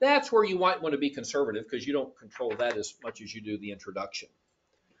 That's where you might want to be conservative because you don't control that as much as you do the introduction.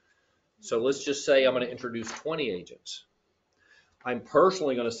 So let's just say I'm going to introduce 20 agents. I'm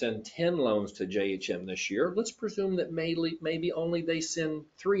personally going to send 10 loans to JHM this year. Let's presume that maybe only they send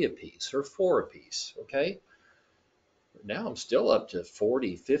 3 apiece or 4 apiece, okay? Now I'm still up to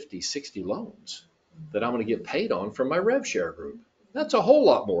 40, 50, 60 loans that I'm going to get paid on from my rev share group. That's a whole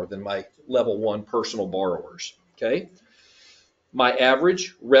lot more than my level 1 personal borrowers, okay? My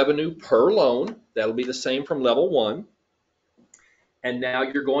average revenue per loan, that'll be the same from level 1. And now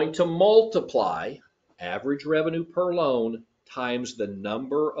you're going to multiply average revenue per loan times the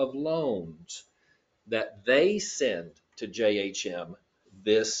number of loans that they send to JHM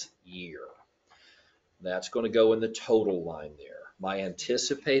this year. That's going to go in the total line there. My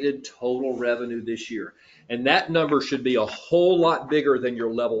anticipated total revenue this year. And that number should be a whole lot bigger than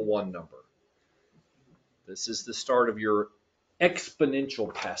your level 1 number. This is the start of your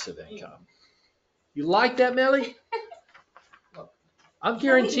exponential passive income. You like that, Melly? I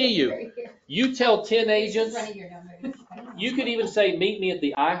guarantee you, you tell 10 agents, you could even say, meet me at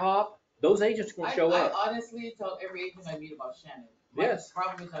the IHOP. Those agents will show up. I honestly tell every agent I meet about Shannon. Yes. My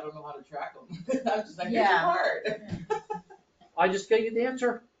problem is I don't know how to track them. I'm just like, it's Yeah. hard. I just gave you the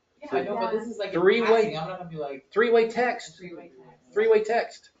answer. Yeah, I know, but this is like Three-way- I'm not gonna be like Three-way text. Three-way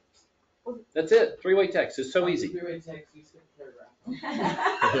text. That's it. Three-way text. It's so easy. Three-way text, you skip a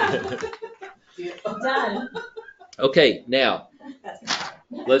paragraph. Done. Okay, now,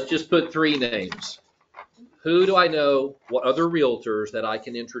 let's just put 3 names. Who do I know, what other realtors that I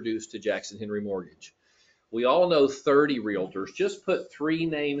can introduce to Jackson Henry Mortgage? We all know 30 realtors. Just put 3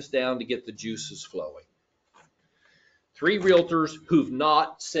 names down to get the juices flowing. 3 realtors who've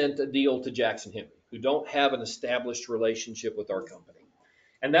not sent a deal to Jackson Henry, who don't have an established relationship with our company.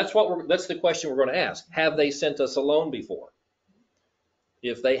 And that's the question we're going to ask. Have they sent us a loan before?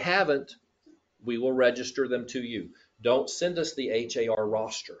 If they haven't, we will register them to you. Don't send us the HAR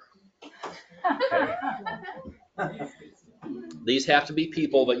roster. Okay. These have to be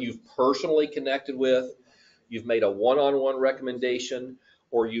people that you've personally connected with, you've made a one-on-one recommendation,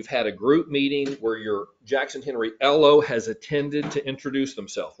 or you've had a group meeting where your Jackson Henry ALO has attended to introduce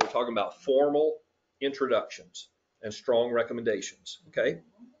themselves. We're talking about formal introductions and strong recommendations, okay?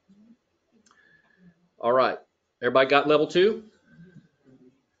 All right, everybody got level 2?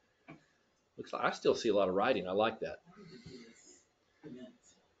 Looks like I still see a lot of writing. I like that.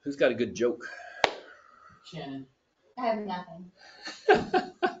 Who's got a good joke? Shannon. I have nothing.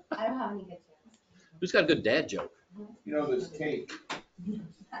 I don't have any good jokes. Who's got a good dad joke? You know this cake?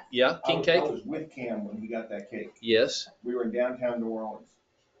 Yeah, king I cake? was with Cam when he got that cake. Yes. We were in downtown New Orleans.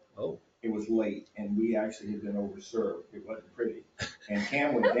 Oh. It was late, and we actually had been overserved. It wasn't pretty. And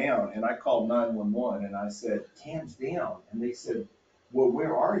Cam went down, and I called 911, and I said, Cam's down. And they said, well,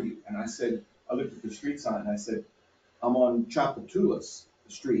 where are you? And I said, I looked at the street sign, and I said, I'm on Chapatulas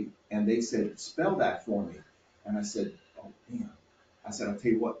Street. And they said, spell that for me. And I said, oh, damn. I said, I'll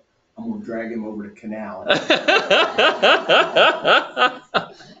tell you what, I'm going to drag him over to Canal. That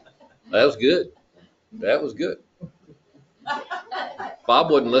was good. That was good.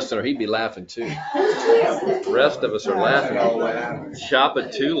 Bob wouldn't listen or he'd be laughing too. The rest of us are laughing.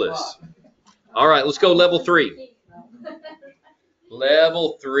 Chapatulas. All right, let's go level 3.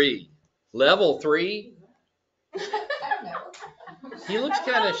 Level 3. Level 3? I don't know. He looks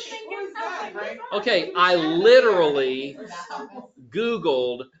kind of Okay, I literally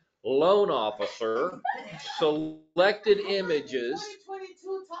Googled loan officer, selected images.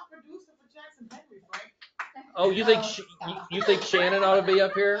 2022 top producer for Jackson Henry, Frank. Oh, you think you think Shannon ought to be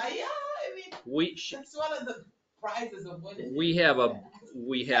up here? Yeah, I mean, that's one of the prizes of winning. We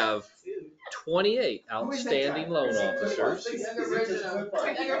have 28 outstanding loan officers.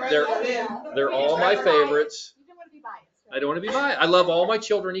 They're all my favorites. You don't want to be biased. I don't want to be biased. I love all my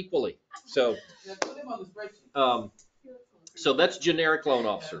children equally. So, so that's generic loan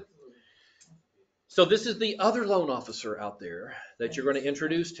officer. So this is the other loan officer out there that you're going to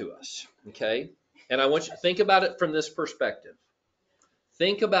introduce to us, okay? And I want you to think about it from this perspective.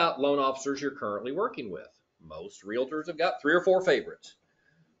 Think about loan officers you're currently working with. Most realtors have got 3 or 4 favorites,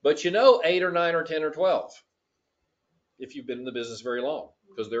 but 8 or 9 or 10 or 12 if you've been in the business very long,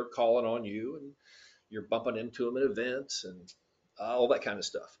 because they're calling on you and you're bumping into them at events and all that kind of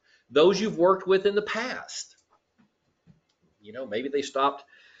stuff. Those you've worked with in the past, maybe they stopped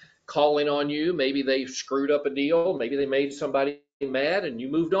calling on you, maybe they screwed up a deal, maybe they made somebody mad and you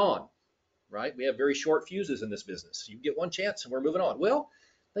moved on, right? We have very short fuses in this business. You get one chance and we're moving on. Well,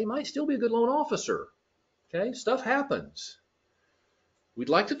 they might still be a good loan officer, okay? Stuff happens. We'd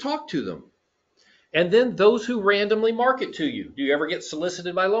like to talk to them. And then those who randomly market to you. Do you ever get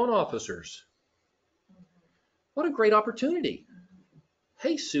solicited by loan officers? What a great opportunity.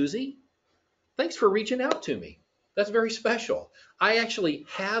 Hey, Susie, thanks for reaching out to me. That's very special. I actually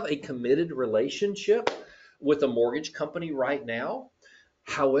have a committed relationship with a mortgage company right now.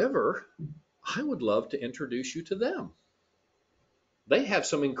 However, I would love to introduce you to them. They have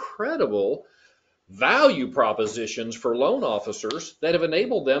some incredible value propositions for loan officers that have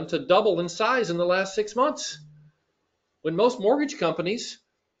enabled them to double in size in the last 6 months. When most mortgage companies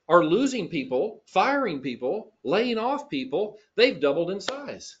are losing people, firing people, laying off people, they've doubled in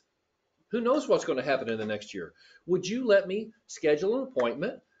size. Who knows what's going to happen in the next year? Would you let me schedule an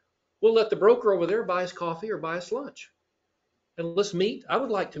appointment? We'll let the broker over there buy us coffee or buy us lunch. And let's meet. I would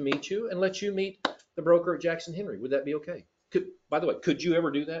like to meet you and let you meet the broker at Jackson Henry. Would that be okay? By the way, could you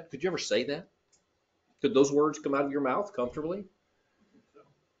ever do that? Could you ever say that? Could those words come out of your mouth comfortably?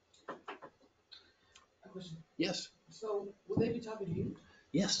 A question. Yes. So, will they be talking to you?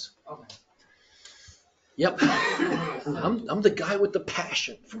 Yes. Okay. Yep. I'm the guy with the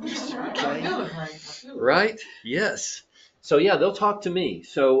passion for this. Okay? Right? Yes. So yeah, they'll talk to me.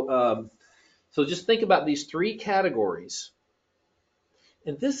 So just think about these 3 categories.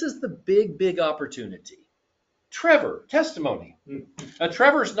 And this is the big opportunity. Trevor, testimony. Now,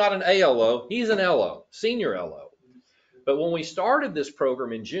 Trevor's not an ALO, he's an LO, senior LO. But when we started this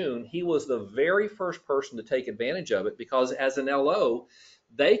program in June, he was the very first person to take advantage of it, because as an LO,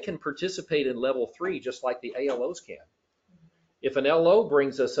 they can participate in level 3 just like the ALOs can. If an LO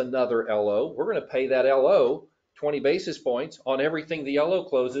brings us another LO, we're going to pay that LO 20 basis points on everything the LO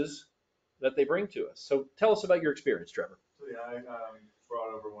closes that they bring to us. So tell us about your experience, Trevor. So yeah, I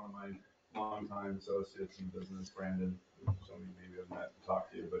brought over one of my longtime associates in business, Brandon, who some of you maybe have met and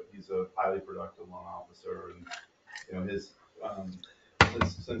talked to, but he's a highly productive loan officer, and his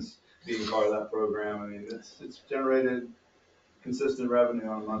since being part of that program, I mean, it's generated consistent revenue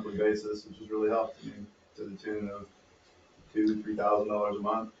on a monthly basis, which has really helped me to the tune of $2,000-$3,000 a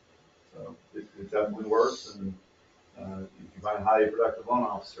month. So it definitely works, and if you find highly productive loan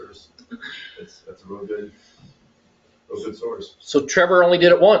officers, that's a real good source. So Trevor only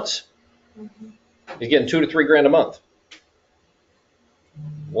did it once. He's getting $2,000 to $3,000 a month.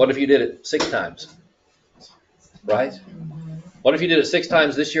 What if you did it 6 times? Right? What if you did it 6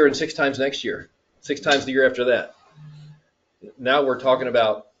 times this year and 6 times next year? 6 times the year after that? Now we're talking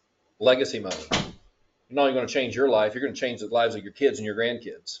about legacy money. You're not only going to change your life, you're going to change the lives of your kids and your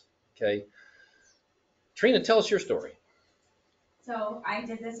grandkids. Okay? Trina, tell us your story. So I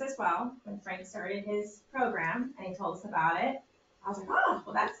did this as well when Frank started his program and he told us about it. I was like, oh,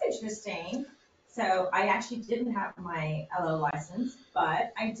 well, that's interesting. So I actually didn't have my LO license,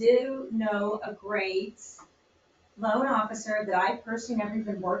 but I do know a great loan officer that I personally never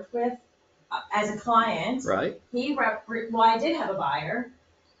even worked with as a client. Right. Well, I did have a buyer,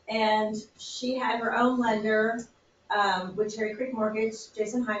 and she had her own lender with Cherry Creek Mortgage,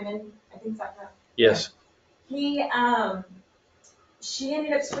 Jason Hyman, I think that's her. Yes. She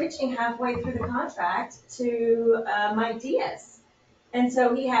ended up switching halfway through the contract to my DS. And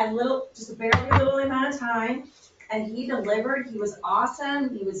so he had just a very little amount of time, and he delivered. He was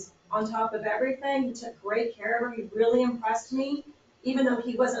awesome. He was on top of everything. He took great care of her. He really impressed me. Even though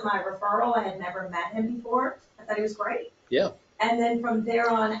he wasn't my referral, I had never met him before. I thought he was great. Yeah. And then from there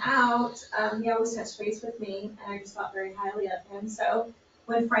on out, he always touched base with me, and I just thought very highly of him. So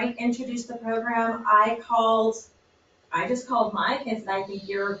when Frank introduced the program, I just called Mike and said, I think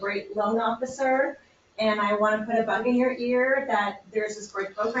you're a great loan officer, and I want to put a bug in your ear that there's this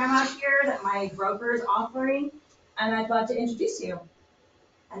great program out here that my broker is offering, and I'd love to introduce you.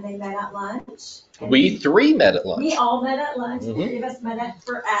 And they met at lunch. We three met at lunch. We all met at lunch. Mhm. The three of us met at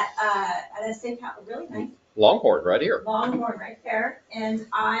a steakhouse, really nice. Longhorn, right here. Longhorn right there. And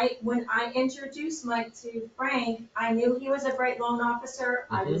when I introduced Mike to Frank, I knew he was a great loan officer.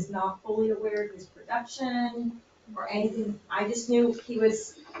 I was not fully aware of his production or anything. I just knew he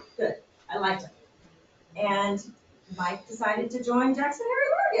was good. I liked him. And Mike decided to join Jackson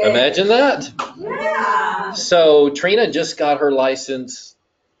Henry Mortgage. Imagine that. Yeah. So Trina just got her license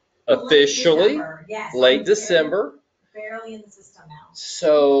officially late December. Barely in the system now.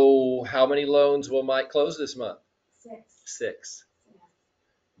 So how many loans will Mike close this month? 6. 6.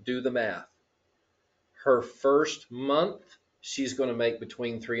 Do the math. Her first month, she's going to make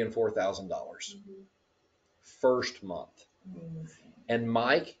between $3,000 and $4,000. First month. And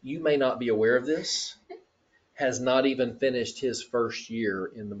Mike, you may not be aware of this, has not even finished his first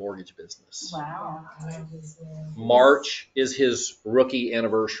year in the mortgage business. Wow. March is his rookie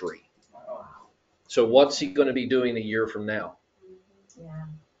anniversary. So what's he going to be doing a year from now? Yeah.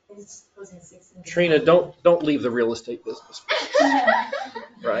 It's closing 6. Trina, don't leave the real estate business.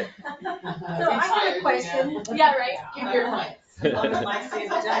 Right? So I have a question. Yeah, right. Give your advice.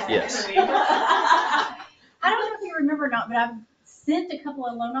 Yes. I don't know if you remember or not, but I've sent a couple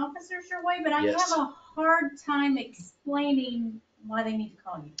of loan officers your way, but I Yes. have a hard time explaining why they need to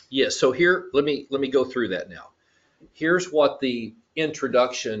call you. Yes. So here, let me go through that now. Here's what the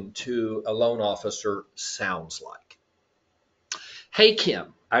introduction to a loan officer sounds like. Hey,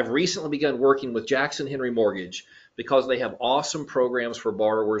 Kim, I've recently begun working with Jackson Henry Mortgage because they have awesome programs for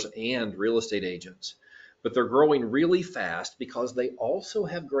borrowers and real estate agents, but they're growing really fast because they also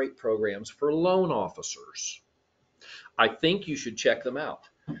have great programs for loan officers. I think you should check them out.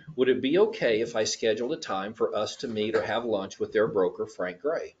 Would it be okay if I scheduled a time for us to meet or have lunch with their broker, Frank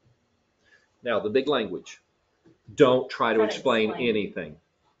Gray? Now, the big language. Don't try to explain anything.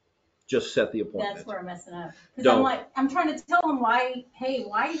 Just set the appointment. That's where I'm messing up. Because I'm trying to tell them why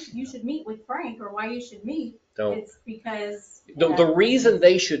you should meet with Frank or why you should meet. Don't. It's because. The reason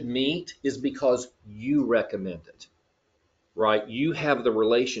they should meet is because you recommend it, right? You have the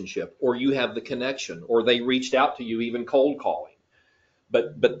relationship or you have the connection or they reached out to you even cold calling.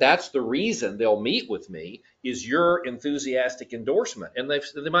 But that's the reason they'll meet with me is your enthusiastic endorsement. And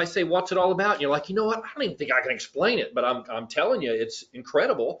they might say, what's it all about? And you're like, you know what? I don't even think I can explain it, but I'm telling you, it's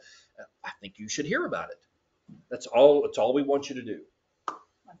incredible. I think you should hear about it. That's all we want you to do.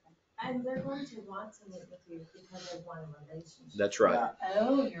 And they're going to want to meet with you because they want a relationship. That's right.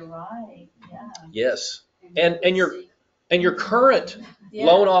 Oh, you're right. Yeah. Yes. And your current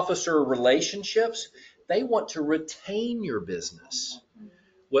loan officer relationships, they want to retain your business.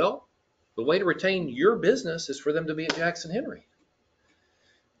 Well, the way to retain your business is for them to be at Jackson Henry.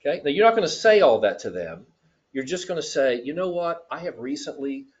 Okay. Now, you're not going to say all that to them. You're just going to say, you know what? I have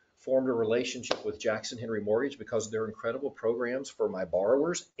recently formed a relationship with Jackson Henry Mortgage because they're incredible programs for my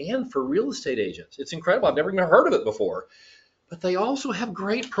borrowers and for real estate agents. It's incredible. I've never even heard of it before. But they also have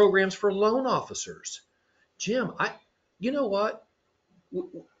great programs for loan officers. Jim, you know what?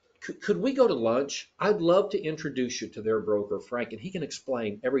 Could we go to lunch? I'd love to introduce you to their broker, Frank, and he can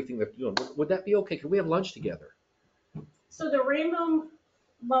explain everything they're doing. Would that be okay? Could we have lunch together? So the random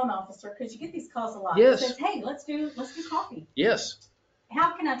loan officer, because you get these calls a lot, Yes. says, hey, let's do coffee. Yes.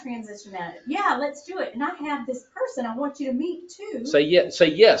 How can I transition that? Yeah, let's do it. And I have this person I want you to meet too. Say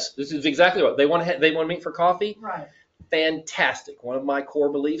yes. This is exactly what they want to meet for coffee. Right. Fantastic. One of my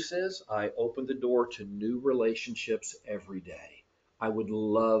core beliefs is I open the door to new relationships every day. I would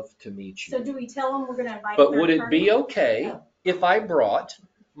love to meet you. So do we tell them we're going to invite But their would it current- be okay if I brought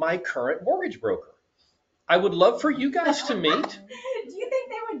my current mortgage broker? I would love for you guys to meet. Do you think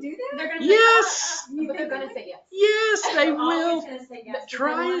they would do that? They're gonna Yes. say, but they're gonna say yes. Yes, they They're always will. gonna say yes, 'cause they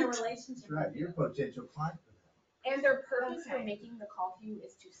Try want a it. relationship That's right, with you're a potential client for them. And their purpose for Okay. making the call to you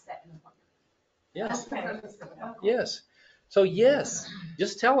is to set an appointment. Yes. That's the Okay. purpose for the call. Yes. So yes,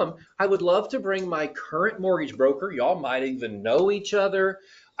 just tell them, I would love to bring my current mortgage broker. Y'all might even know each other.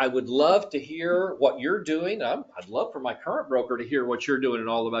 I would love to hear what you're doing. I'd love for my current broker to hear what you're doing and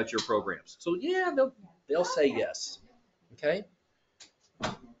all about your programs. So yeah, they'll say yes. Okay?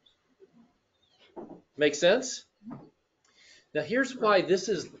 Make sense? Now here's why this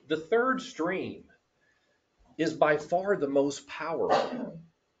is the third stream is by far the most powerful.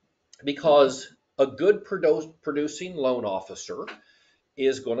 Because a good producing loan officer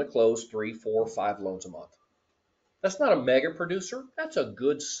is going to close 3, 4, 5 loans a month. That's not a mega producer. That's a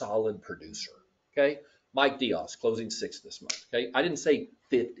good, solid producer. Okay. Mike Diaz, closing 6 this month. Okay. I didn't say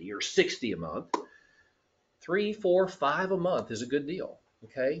 50 or 60 a month. 3, 4, 5 a month is a good deal.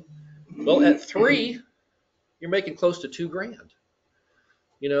 Okay. Well, at 3, you're making close to $2,000.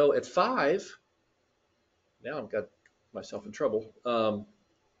 You know, at 5, now I've got myself in trouble.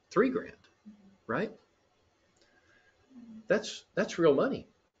 $3,000, right? That's real money.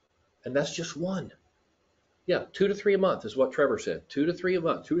 And that's just one. Yeah, 2 to 3 a month is what Trevor said. 2 to 3 a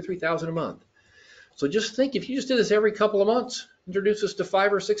month, 2 to 3,000 a month. So just think, if you just did this every couple of months, introduce us to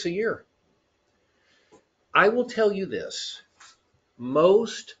 5 or 6 a year. I will tell you this,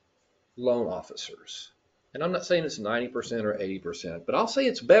 most loan officers, and I'm not saying it's 90% or 80%, but I'll say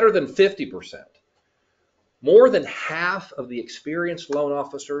it's better than 50%. More than half of the experienced loan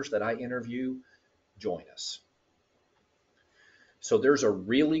officers that I interview join us. So there's a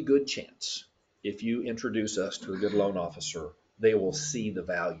really good chance if you introduce us to a good loan officer, they will see the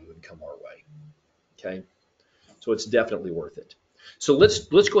value and come our way. Okay, so it's definitely worth it. So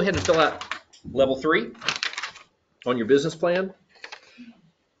let's go ahead and fill out level 3 on your business plan.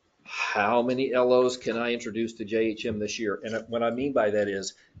 How many LOs can I introduce to JHM this year? And what I mean by that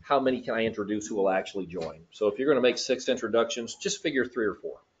is, how many can I introduce who will actually join? So if you're going to make 6 introductions, just figure 3 or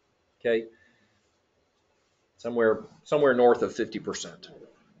 4. Okay, somewhere north of 50%.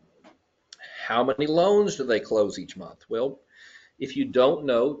 How many loans do they close each month? Well, if you don't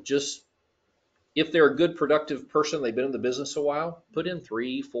know, just if they're a good, productive person, they've been in the business a while, put in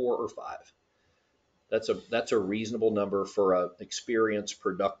 3, 4, or 5. That's a reasonable number for an experienced,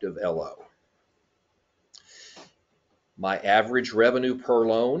 productive LO. My average revenue per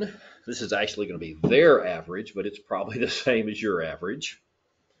loan, this is actually going to be their average, but it's probably the same as your average.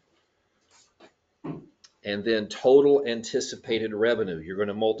 And then total anticipated revenue. You're going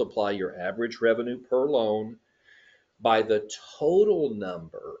to multiply your average revenue per loan by the total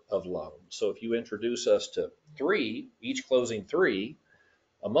number of loans. So if you introduce us to 3, each closing 3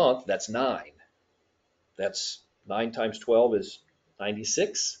 a month, that's 9. That's 9 times 12 is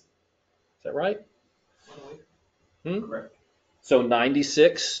 96. Is that right? Correct. So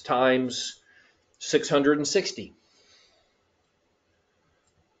 96 times 660.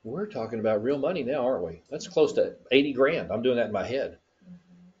 We're talking about real money now, aren't we? That's close to 80 grand. I'm doing that in my head.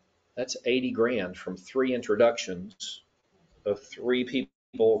 That's 80 grand from 3 introductions of 3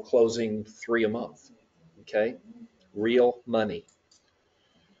 people closing 3 a month. Okay? Real money.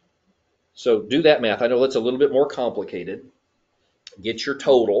 So do that math. I know that's a little bit more complicated. Get your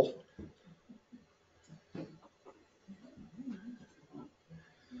total.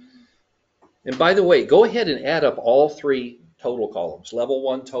 And by the way, go ahead and add up all 3 total columns. Level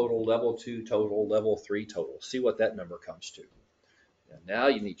 1 total, level 2 total, level 3 total. See what that number comes to. And now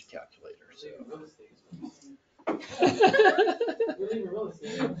you need your calculator.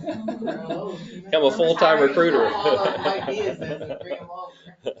 Become a full-time recruiter.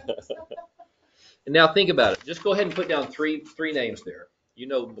 And now think about it. Just go ahead and put down three names there. You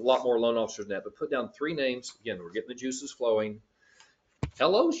know a lot more loan officers than that, but put down 3 names. Again, we're getting the juices flowing.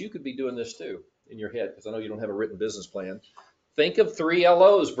 LOs, you could be doing this too in your head, because I know you don't have a written business plan. Think of 3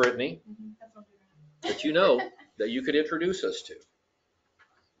 LOs, Brittany, that you know that you could introduce us to.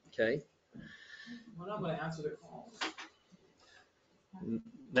 Okay? When I'm going to answer the call.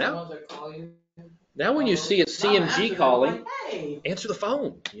 Now when you see it's CMG calling, like, hey. answer the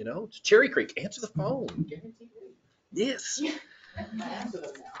phone. You know, it's Cherry Creek. Answer the phone. Yes.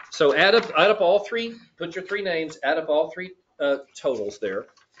 So add up all 3. Put your 3 names. Add up all 3 totals there.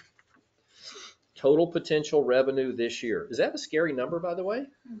 Total potential revenue this year. Is that a scary number, by the way?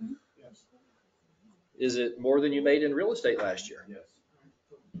 Mm-hmm. Yes. Is it more than you made in real estate last year? Yes.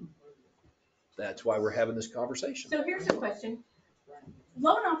 That's why we're having this conversation. So here's a question.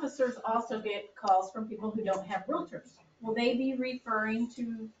 Loan officers also get calls from people who don't have realtors. Will they be referring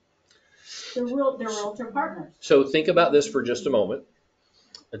to their realtor partners? So think about this for just a moment.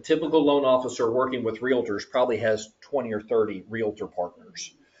 A typical loan officer working with realtors probably has 20 or 30 realtor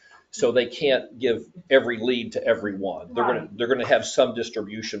partners. So they can't give every lead to everyone. They're going to have some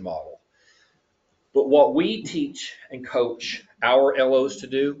distribution model. But what we teach and coach our LOs to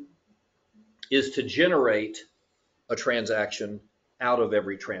do is to generate a transaction out of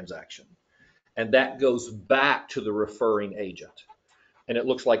every transaction. And that goes back to the referring agent. And it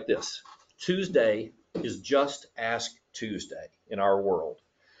looks like this. Tuesday is Just Ask Tuesday in our world.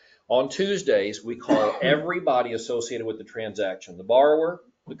 On Tuesdays, we call everybody associated with the transaction, the borrower,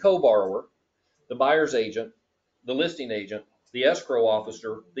 the co-borrower, the buyer's agent, the listing agent, the escrow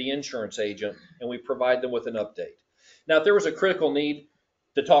officer, the insurance agent, and we provide them with an update. Now, if there was a critical need,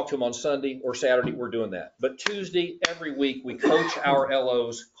 to talk to them on Sunday or Saturday, we're doing that. But Tuesday, every week, we coach our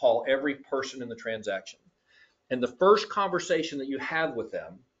LOs, call every person in the transaction. And the first conversation that you have with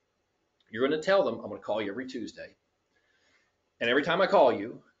them, you're going to tell them, I'm going to call you every Tuesday. And every time I call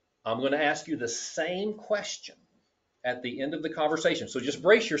you, I'm going to ask you the same question at the end of the conversation. So just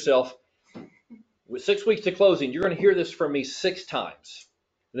brace yourself. With 6 weeks to closing, you're going to hear this from me 6 times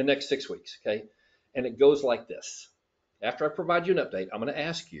in the next 6 weeks, okay? And it goes like this. After I provide you an update, I'm going to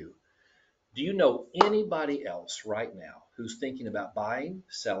ask you, do you know anybody else right now who's thinking about buying,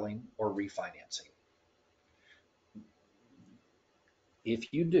 selling, or refinancing?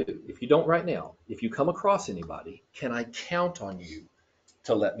 If you do, if you don't right now, if you come across anybody, can I count on you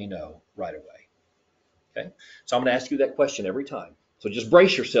to let me know right away? Okay? So I'm going to ask you that question every time. So just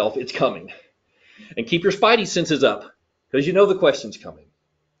brace yourself, it's coming. And keep your spidey senses up, because you know the question's coming.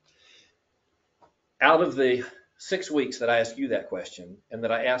 Out of the 6 weeks that I ask you that question, and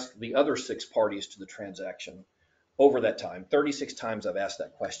that I ask the other 6 parties to the transaction over that time, 36 times I've asked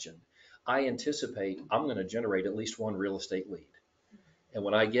that question, I anticipate I'm going to generate at least one real estate lead. And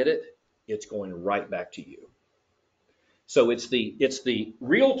when I get it, it's going right back to you. So it's the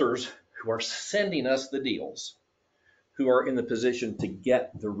realtors who are sending us the deals who are in the position to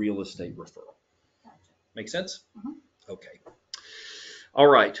get the real estate referral. Make sense? Okay. All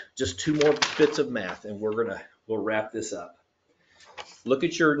right, just 2 more bits of math and we'll wrap this up. Look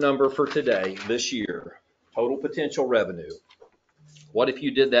at your number for today, this year, total potential revenue. What if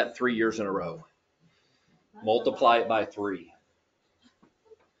you did that 3 years in a row? Multiply it by 3.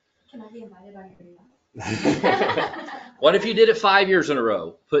 Can I be invited on your email? What if you did it 5 years in a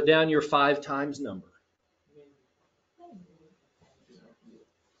row? Put down your 5 times number.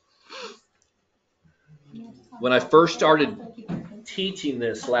 When I first started teaching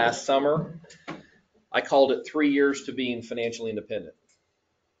this last summer, I called it 3 years to being financially independent,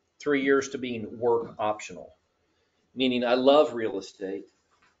 3 years to being work optional, meaning I love real estate,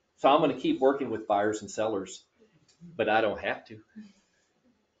 so I'm going to keep working with buyers and sellers, but I don't have to,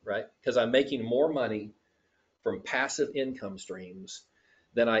 right? Because I'm making more money from passive income streams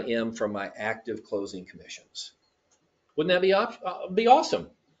than I am from my active closing commissions. Wouldn't that be awesome?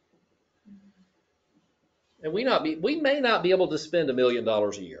 And we may not be able to spend $1 million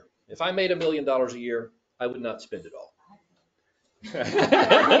a year. If I made $1 million a year, I would not spend it all.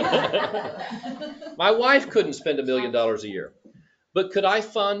 My wife couldn't spend $1 million a year, but could I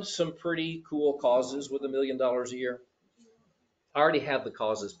fund some pretty cool causes with $1 million a year? I already have the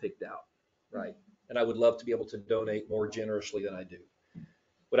causes picked out, right? And I would love to be able to donate more generously than I do.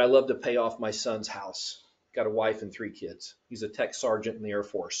 Would I love to pay off my son's house? Got a wife and 3 kids. He's a tech sergeant in the Air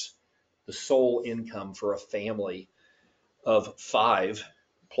Force. The sole income for a family of 5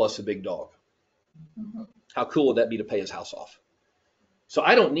 plus a big dog. How cool would that be to pay his house off? So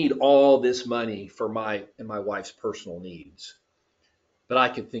I don't need all this money for my and my wife's personal needs, but I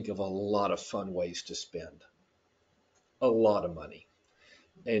could think of a lot of fun ways to spend a lot of money.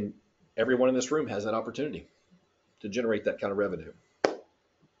 And everyone in this room has that opportunity to generate that kind of revenue.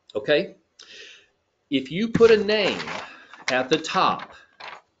 Okay? If you put a name at the top,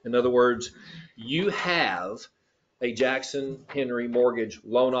 in other words, you have a Jackson Henry Mortgage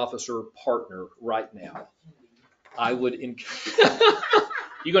loan officer partner right now, I would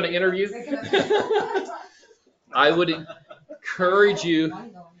you going to interview? I would encourage you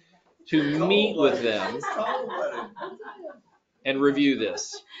to meet with them and review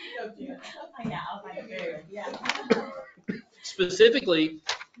this. Specifically,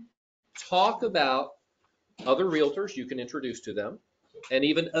 talk about other realtors you can introduce to them, and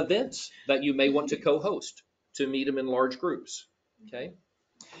even events that you may want to co-host to meet them in large groups, okay?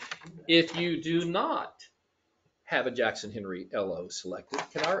 If you do not have a Jackson Henry LO selected,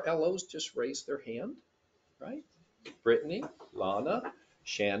 can our LOs just raise their hand, right? Brittany, Lana,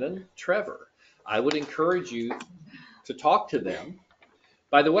 Shannon, Trevor. I would encourage you to talk to them.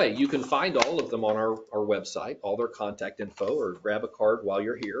 By the way, you can find all of them on our website, all their contact info, or grab a card while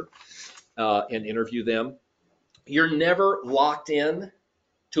you're here and interview them. You're never locked in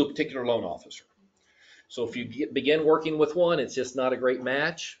to a particular loan officer. So if you begin working with one, it's just not a great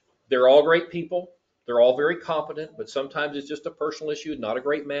match. They're all great people. They're all very competent, but sometimes it's just a personal issue, not a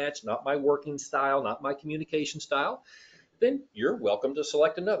great match, not my working style, not my communication style. Then you're welcome to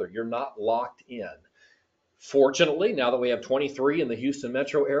select another. You're not locked in. Fortunately, now that we have 23 in the Houston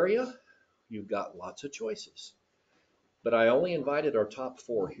metro area, you've got lots of choices. But I only invited our top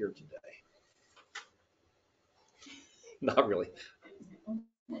 4 here today. Not really.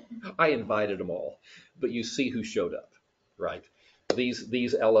 I invited them all, but you see who showed up, right?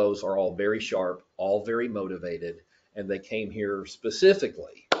 These LOs are all very sharp, all very motivated, and they came here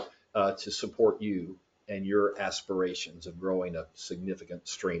specifically to support you and your aspirations of growing a significant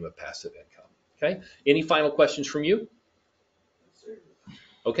stream of passive income. Okay, any final questions from you?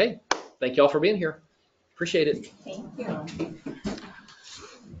 Okay, thank you all for being here. Appreciate it. Thank you.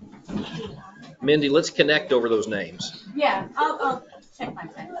 Mindy, let's connect over those names. Yeah, I'll check my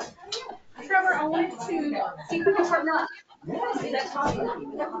phone. Trevor, I wanted to see if we can partner up. Is that possible?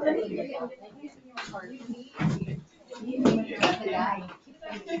 Did I already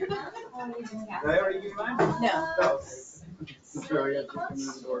give you mine? No. Sorry, I got you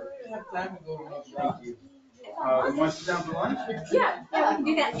from the door. Thank you. You want to sit down for lunch? Yeah, we can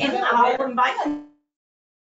do that, and I'll invite